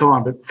long, long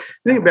time, but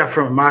think about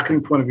from a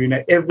marketing point of view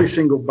now, every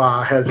single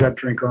bar has that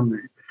drink on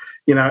there,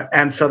 you know,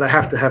 and so they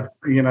have to have,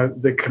 you know,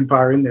 the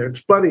Campari in there.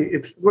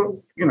 It's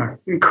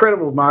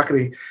incredible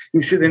marketing.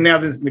 You see there now,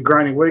 there's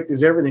Negroni Week,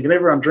 there's everything, and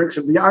everyone drinks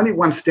it. The only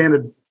one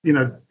standard, you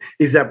know,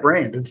 is that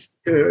brand. It's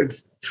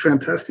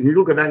fantastic. You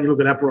look at that, you look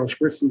at Aperol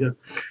Spritz and go,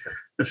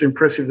 it's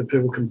impressive that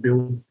people can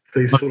build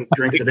these sort of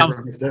drinks that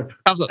everyone has to have. It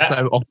comes up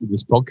so often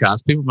this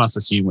podcast. People must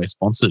assume we're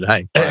sponsored,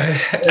 hey?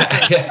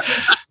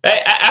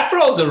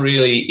 Aperol's a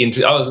really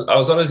interesting. I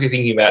was honestly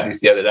thinking about this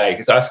the other day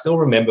because I still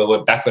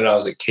remember back when I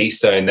was at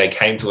Keystone, they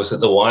came to us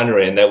at the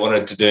winery and they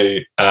wanted to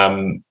do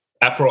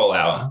Aperol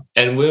hour,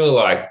 and we were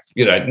like,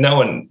 you know, no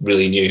one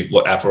really knew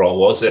what Aperol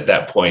was at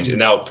that point, and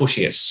they were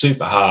pushing it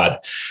super hard,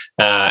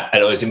 and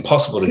it was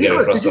impossible to get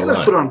across the line. Did you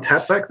guys put it on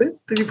tap back then?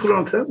 Did you put it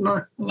on tap?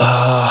 No.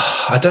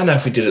 I don't know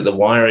if we did it at the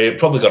winery. It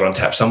probably got on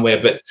tap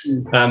somewhere, but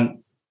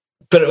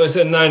it was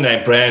a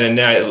no-name brand, and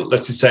now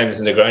it's the same as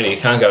the Negroni. You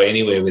can't go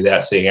anywhere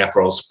without seeing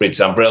Aperol Spritz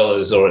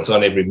umbrellas, or it's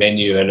on every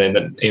menu, and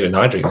then even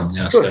I drink them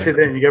now. So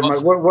then you go,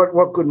 mate,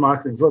 what good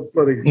marketing? What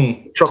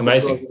bloody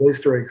chocolate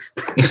Easter eggs.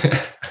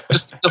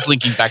 Just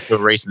linking back to a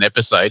recent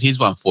episode, here's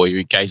one for you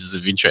in cases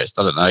of interest.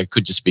 I don't know, it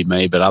could just be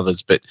me, but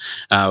others. But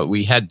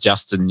we had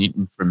Justin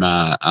Newton from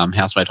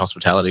Housemate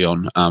Hospitality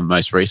on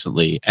most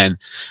recently, and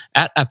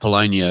at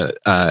Apollonia,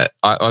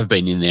 I've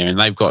been in there, and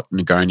they've got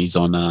Negronis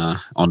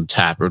on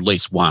tap, or at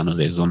least one of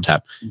theirs on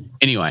tap.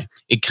 Anyway,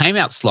 it came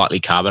out slightly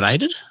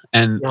carbonated,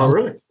 and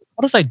really?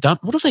 What have they done?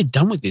 What have they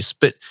done with this?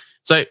 But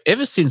so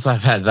ever since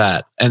I've had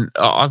that, and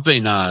I've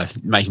been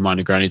making my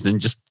Negronis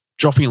and just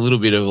dropping a little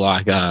bit of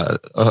like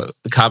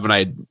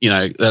carbonate, you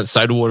know,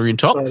 soda water in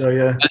top.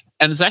 Yeah.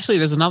 And it's actually,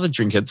 there's another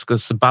drink, it's the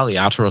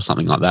Sbagliata or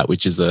something like that,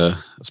 which is a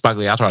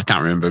Sbagliata, I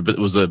can't remember, but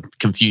it was a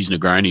confused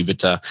Negroni.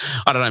 But I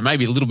don't know,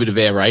 maybe a little bit of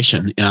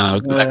aeration.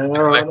 All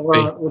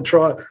right, we'll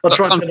try. I'll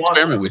try to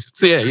experiment with.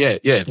 So yeah.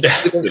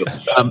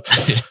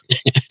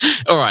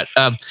 All right.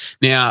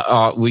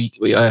 Now we're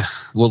going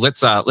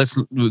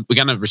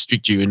to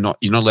restrict you, and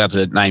you're not allowed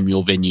to name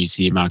your venues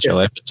here,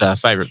 Marcello. But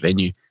favourite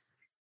venue.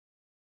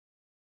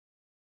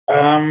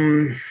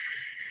 I'm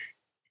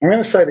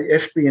going to say the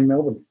Espy in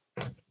Melbourne.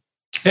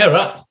 Yeah,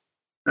 right.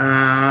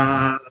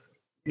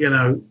 You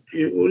know,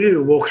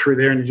 you walk through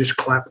there and you just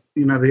clap.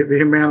 You know,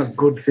 the amount of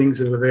good things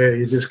that are there,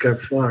 you just go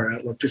far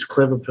out. Like just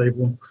clever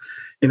people,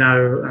 you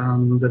know,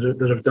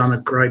 that have done a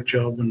great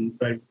job, and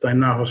they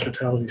know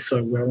hospitality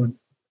so well. And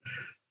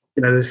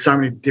you know, there's so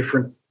many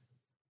different,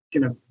 you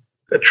know,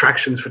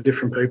 attractions for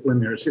different people in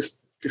there. It's just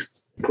a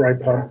great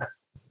pub.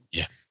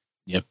 Yeah.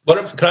 Yep.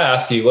 Can I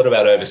ask you, what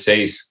about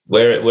overseas?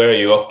 Where are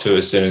you off to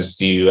as soon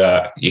as you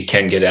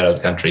can get out of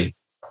the country?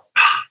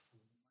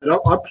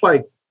 I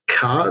play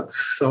cards,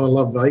 so I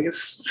love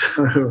Vegas.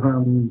 So, I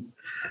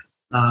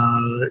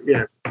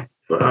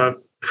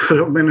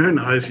mean, who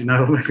knows? You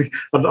know,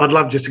 I'd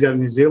love just to go to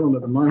New Zealand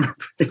at the moment.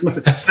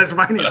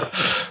 Tasmania.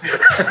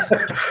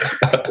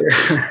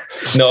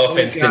 No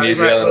offense to New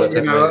Zealand or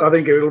Tasmania. I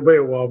think it'll be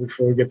a while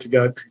before we get to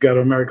go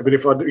to America. But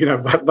if I do, you know,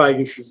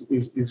 Vegas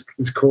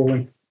is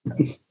calling.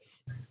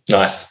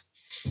 Nice.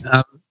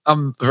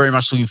 I'm very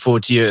much looking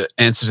forward to your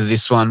answer to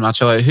this one,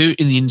 Marcello. Who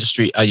in the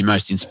industry are you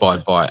most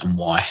inspired by, and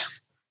why?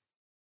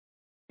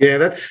 Yeah,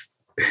 it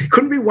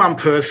couldn't be one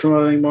person,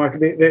 I think, Mike.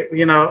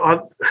 You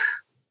know,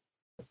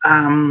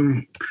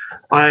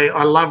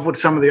 I love what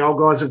some of the old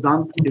guys have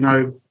done. You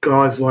know,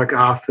 guys like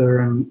Arthur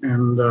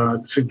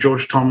and Sir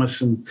George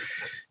Thomas, and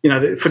you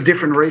know, for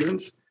different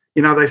reasons.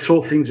 You know, they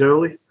saw things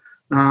early,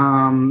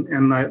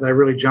 and they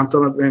really jumped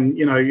on it. Then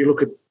you know, you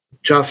look at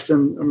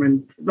Justin. I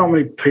mean, not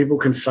many people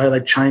can say they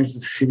changed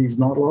the city's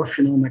nightlife.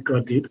 You know, and that guy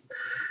did.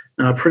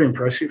 Pretty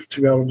impressive to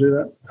be able to do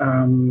that.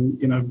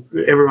 You know,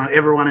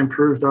 everyone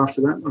improved after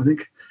that, I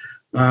think.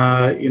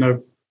 You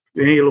know,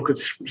 then you look at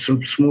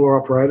some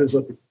smaller operators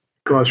like the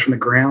guys from the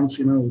grounds,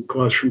 you know,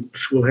 guys from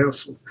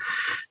Schoolhouse,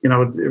 you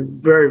know,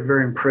 very,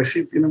 very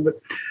impressive, you know. But,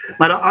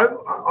 mate,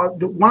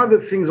 one of the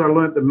things I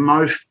learned the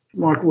most,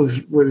 Mike,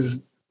 was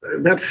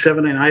about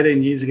 17,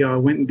 18 years ago, I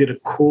went and did a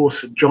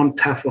course, a John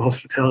Taffer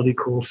hospitality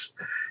course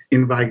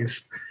in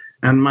Vegas.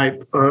 And,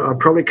 mate, I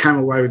probably came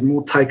away with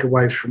more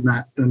takeaways from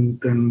that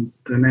than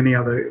any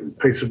other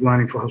piece of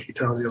learning for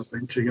hospitality I've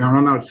been to. You know,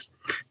 and I know it's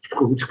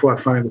quite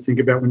funny to think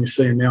about when you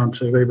see him now on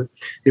TV, but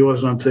he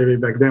wasn't on TV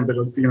back then. But,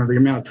 you know, the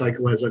amount of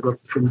takeaways I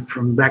got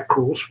from that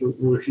course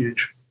were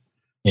huge.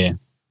 Yeah.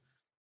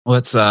 Well,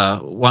 that's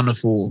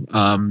wonderful.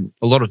 A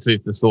lot of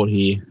food for thought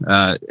here.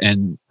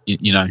 And,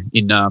 you know,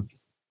 in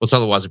what's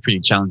otherwise a pretty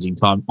challenging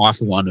time, I,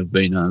 for one, have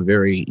been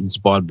very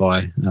inspired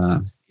by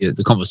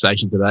the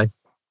conversation today.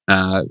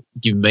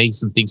 Give me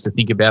some things to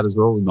think about as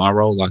well in my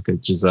role. Like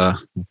it just, I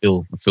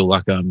feel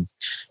like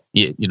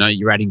you know,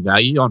 you're adding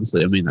value.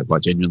 Honestly, I mean that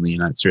quite genuinely. You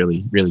know, it's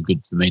really, really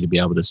good for me to be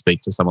able to speak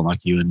to someone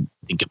like you and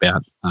think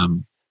about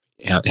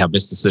how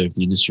best to serve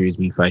the industry as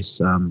we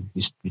face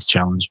this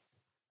challenge.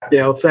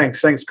 Yeah, well,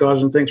 thanks,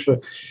 guys, and thanks for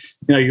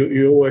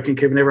your work and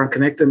keeping everyone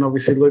connected. And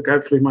obviously, Luke,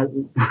 hopefully, mate,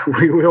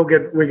 we'll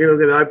get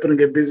open and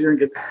get busier and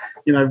get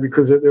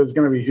because there's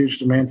going to be a huge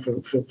demand for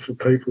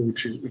people,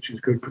 which is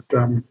good. But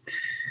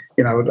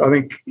I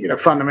think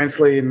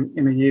fundamentally,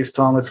 in a year's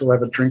time, let's all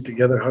have a drink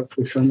together,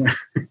 hopefully somewhere.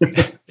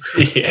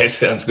 Yeah,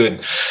 sounds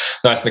good.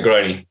 Nice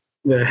Negroni.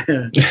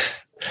 Yeah.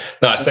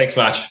 Nice. Thanks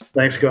much.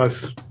 Thanks,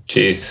 guys.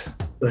 Cheers.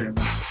 Yeah.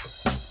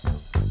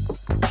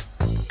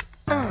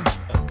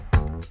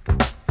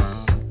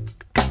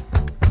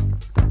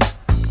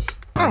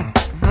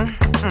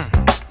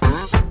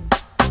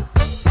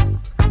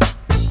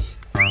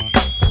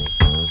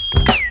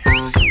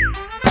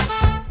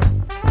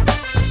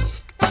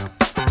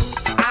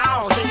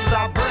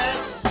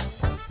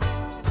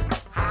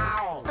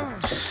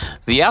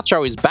 The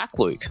outro is back,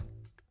 Luke.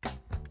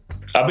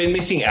 I've been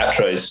missing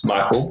outros,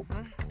 Michael.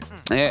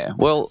 Yeah,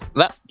 well,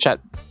 that chat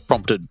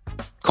prompted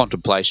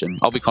contemplation.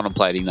 I'll be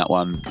contemplating that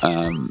one,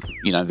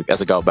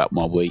 as I go about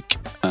my week.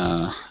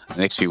 The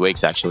next few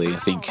weeks, actually, I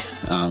think,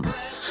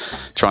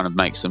 trying to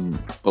make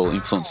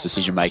influence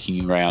decision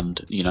making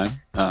around,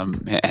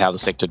 how the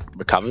sector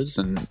recovers.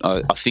 And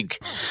I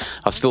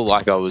feel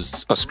like I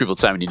scribbled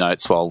so many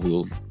notes while we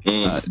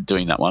were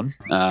doing that one.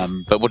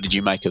 But what did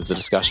you make of the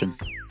discussion?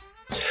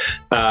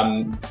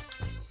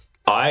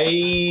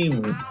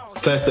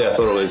 Firstly, I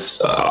thought it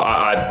was.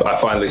 I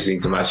find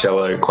listening to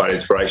Marcello quite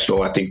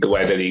inspirational. I think the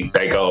way that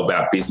they go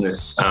about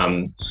business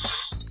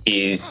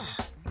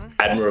is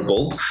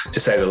admirable, to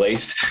say the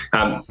least.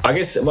 I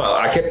guess. Well,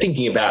 I kept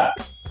thinking about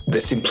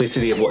the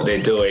simplicity of what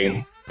they're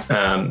doing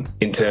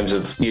in terms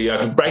of if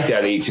you break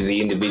down each of the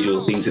individual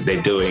things that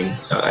they're doing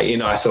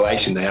in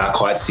isolation. They are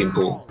quite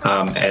simple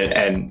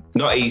and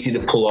not easy to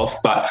pull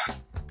off, but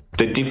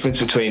the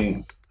difference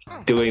between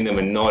doing them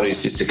and not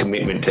is just a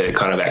commitment to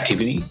kind of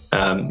activity.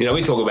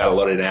 We talk about a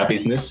lot in our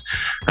business.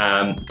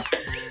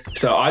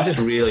 So I just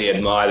really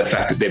admire the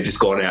fact that they've just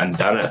gone out and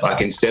done it.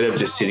 Like, instead of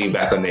just sitting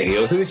back on their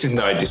heels, and this is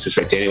no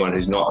disrespect to anyone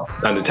who's not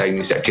undertaking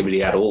this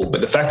activity at all, but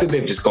the fact that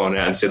they've just gone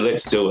out and said,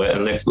 let's do it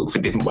and let's look for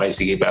different ways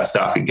to keep our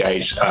staff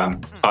engaged,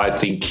 I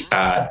think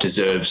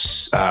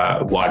deserves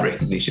wide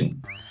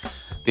recognition.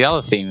 The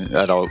other thing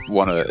that I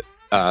want to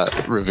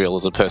reveal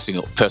as a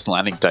personal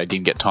anecdote,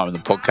 didn't get time in the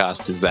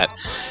podcast, is that,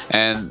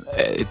 and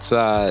it's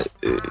I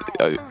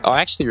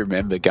actually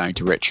remember going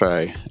to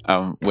Retro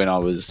when I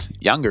was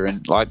younger,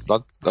 and I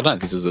don't know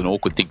if this is an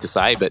awkward thing to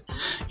say, but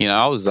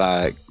I was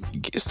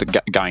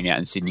going out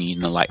in Sydney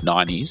in the late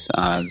 90s,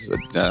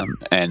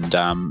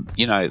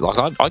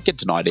 I'd get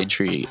denied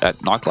entry at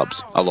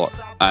nightclubs a lot,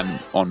 and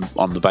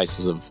on the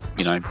basis of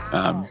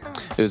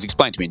it was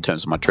explained to me in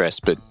terms of my dress,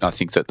 but I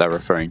think that they're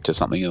referring to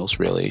something else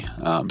really.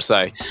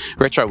 So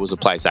Retro was a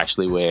place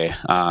actually where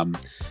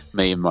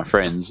me and my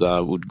friends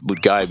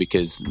would go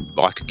because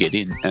I could get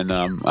in, and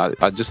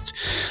I just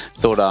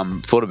thought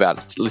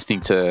about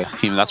listening to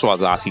him. That's why I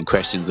was asking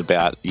questions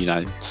about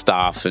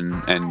staff and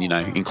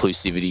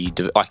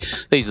inclusivity. Like,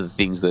 these are the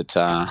things that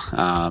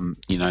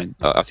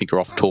I think are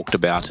often talked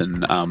about and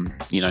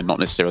not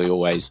necessarily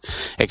always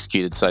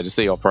executed. So to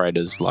see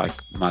operators like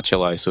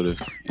Marcello sort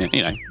of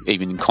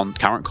even in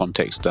current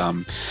context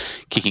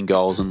kicking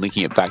goals and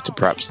linking it back to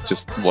perhaps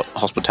just what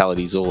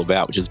hospitality is all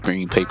about, which is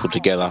bringing people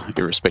together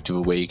irrespective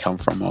of where you come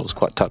from, I was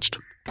quite touched.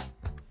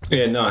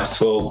 Yeah,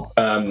 nice. Well,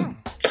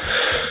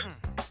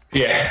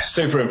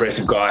 super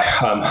impressive guy.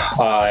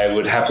 I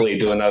would happily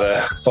do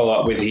another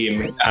follow-up with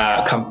him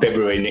come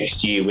February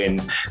next year when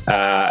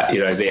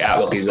the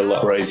outlook is a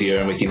lot rosier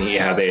and we can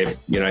hear how they're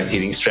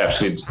hitting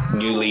straps with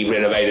newly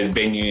renovated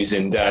venues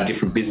and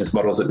different business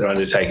models that they're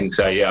undertaking.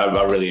 So yeah,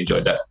 I really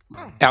enjoyed that.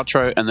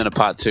 Outro and then a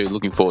part 2.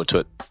 Looking forward to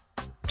it.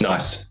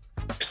 Nice.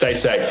 Stay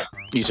safe.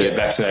 You too. Get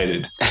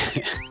vaccinated.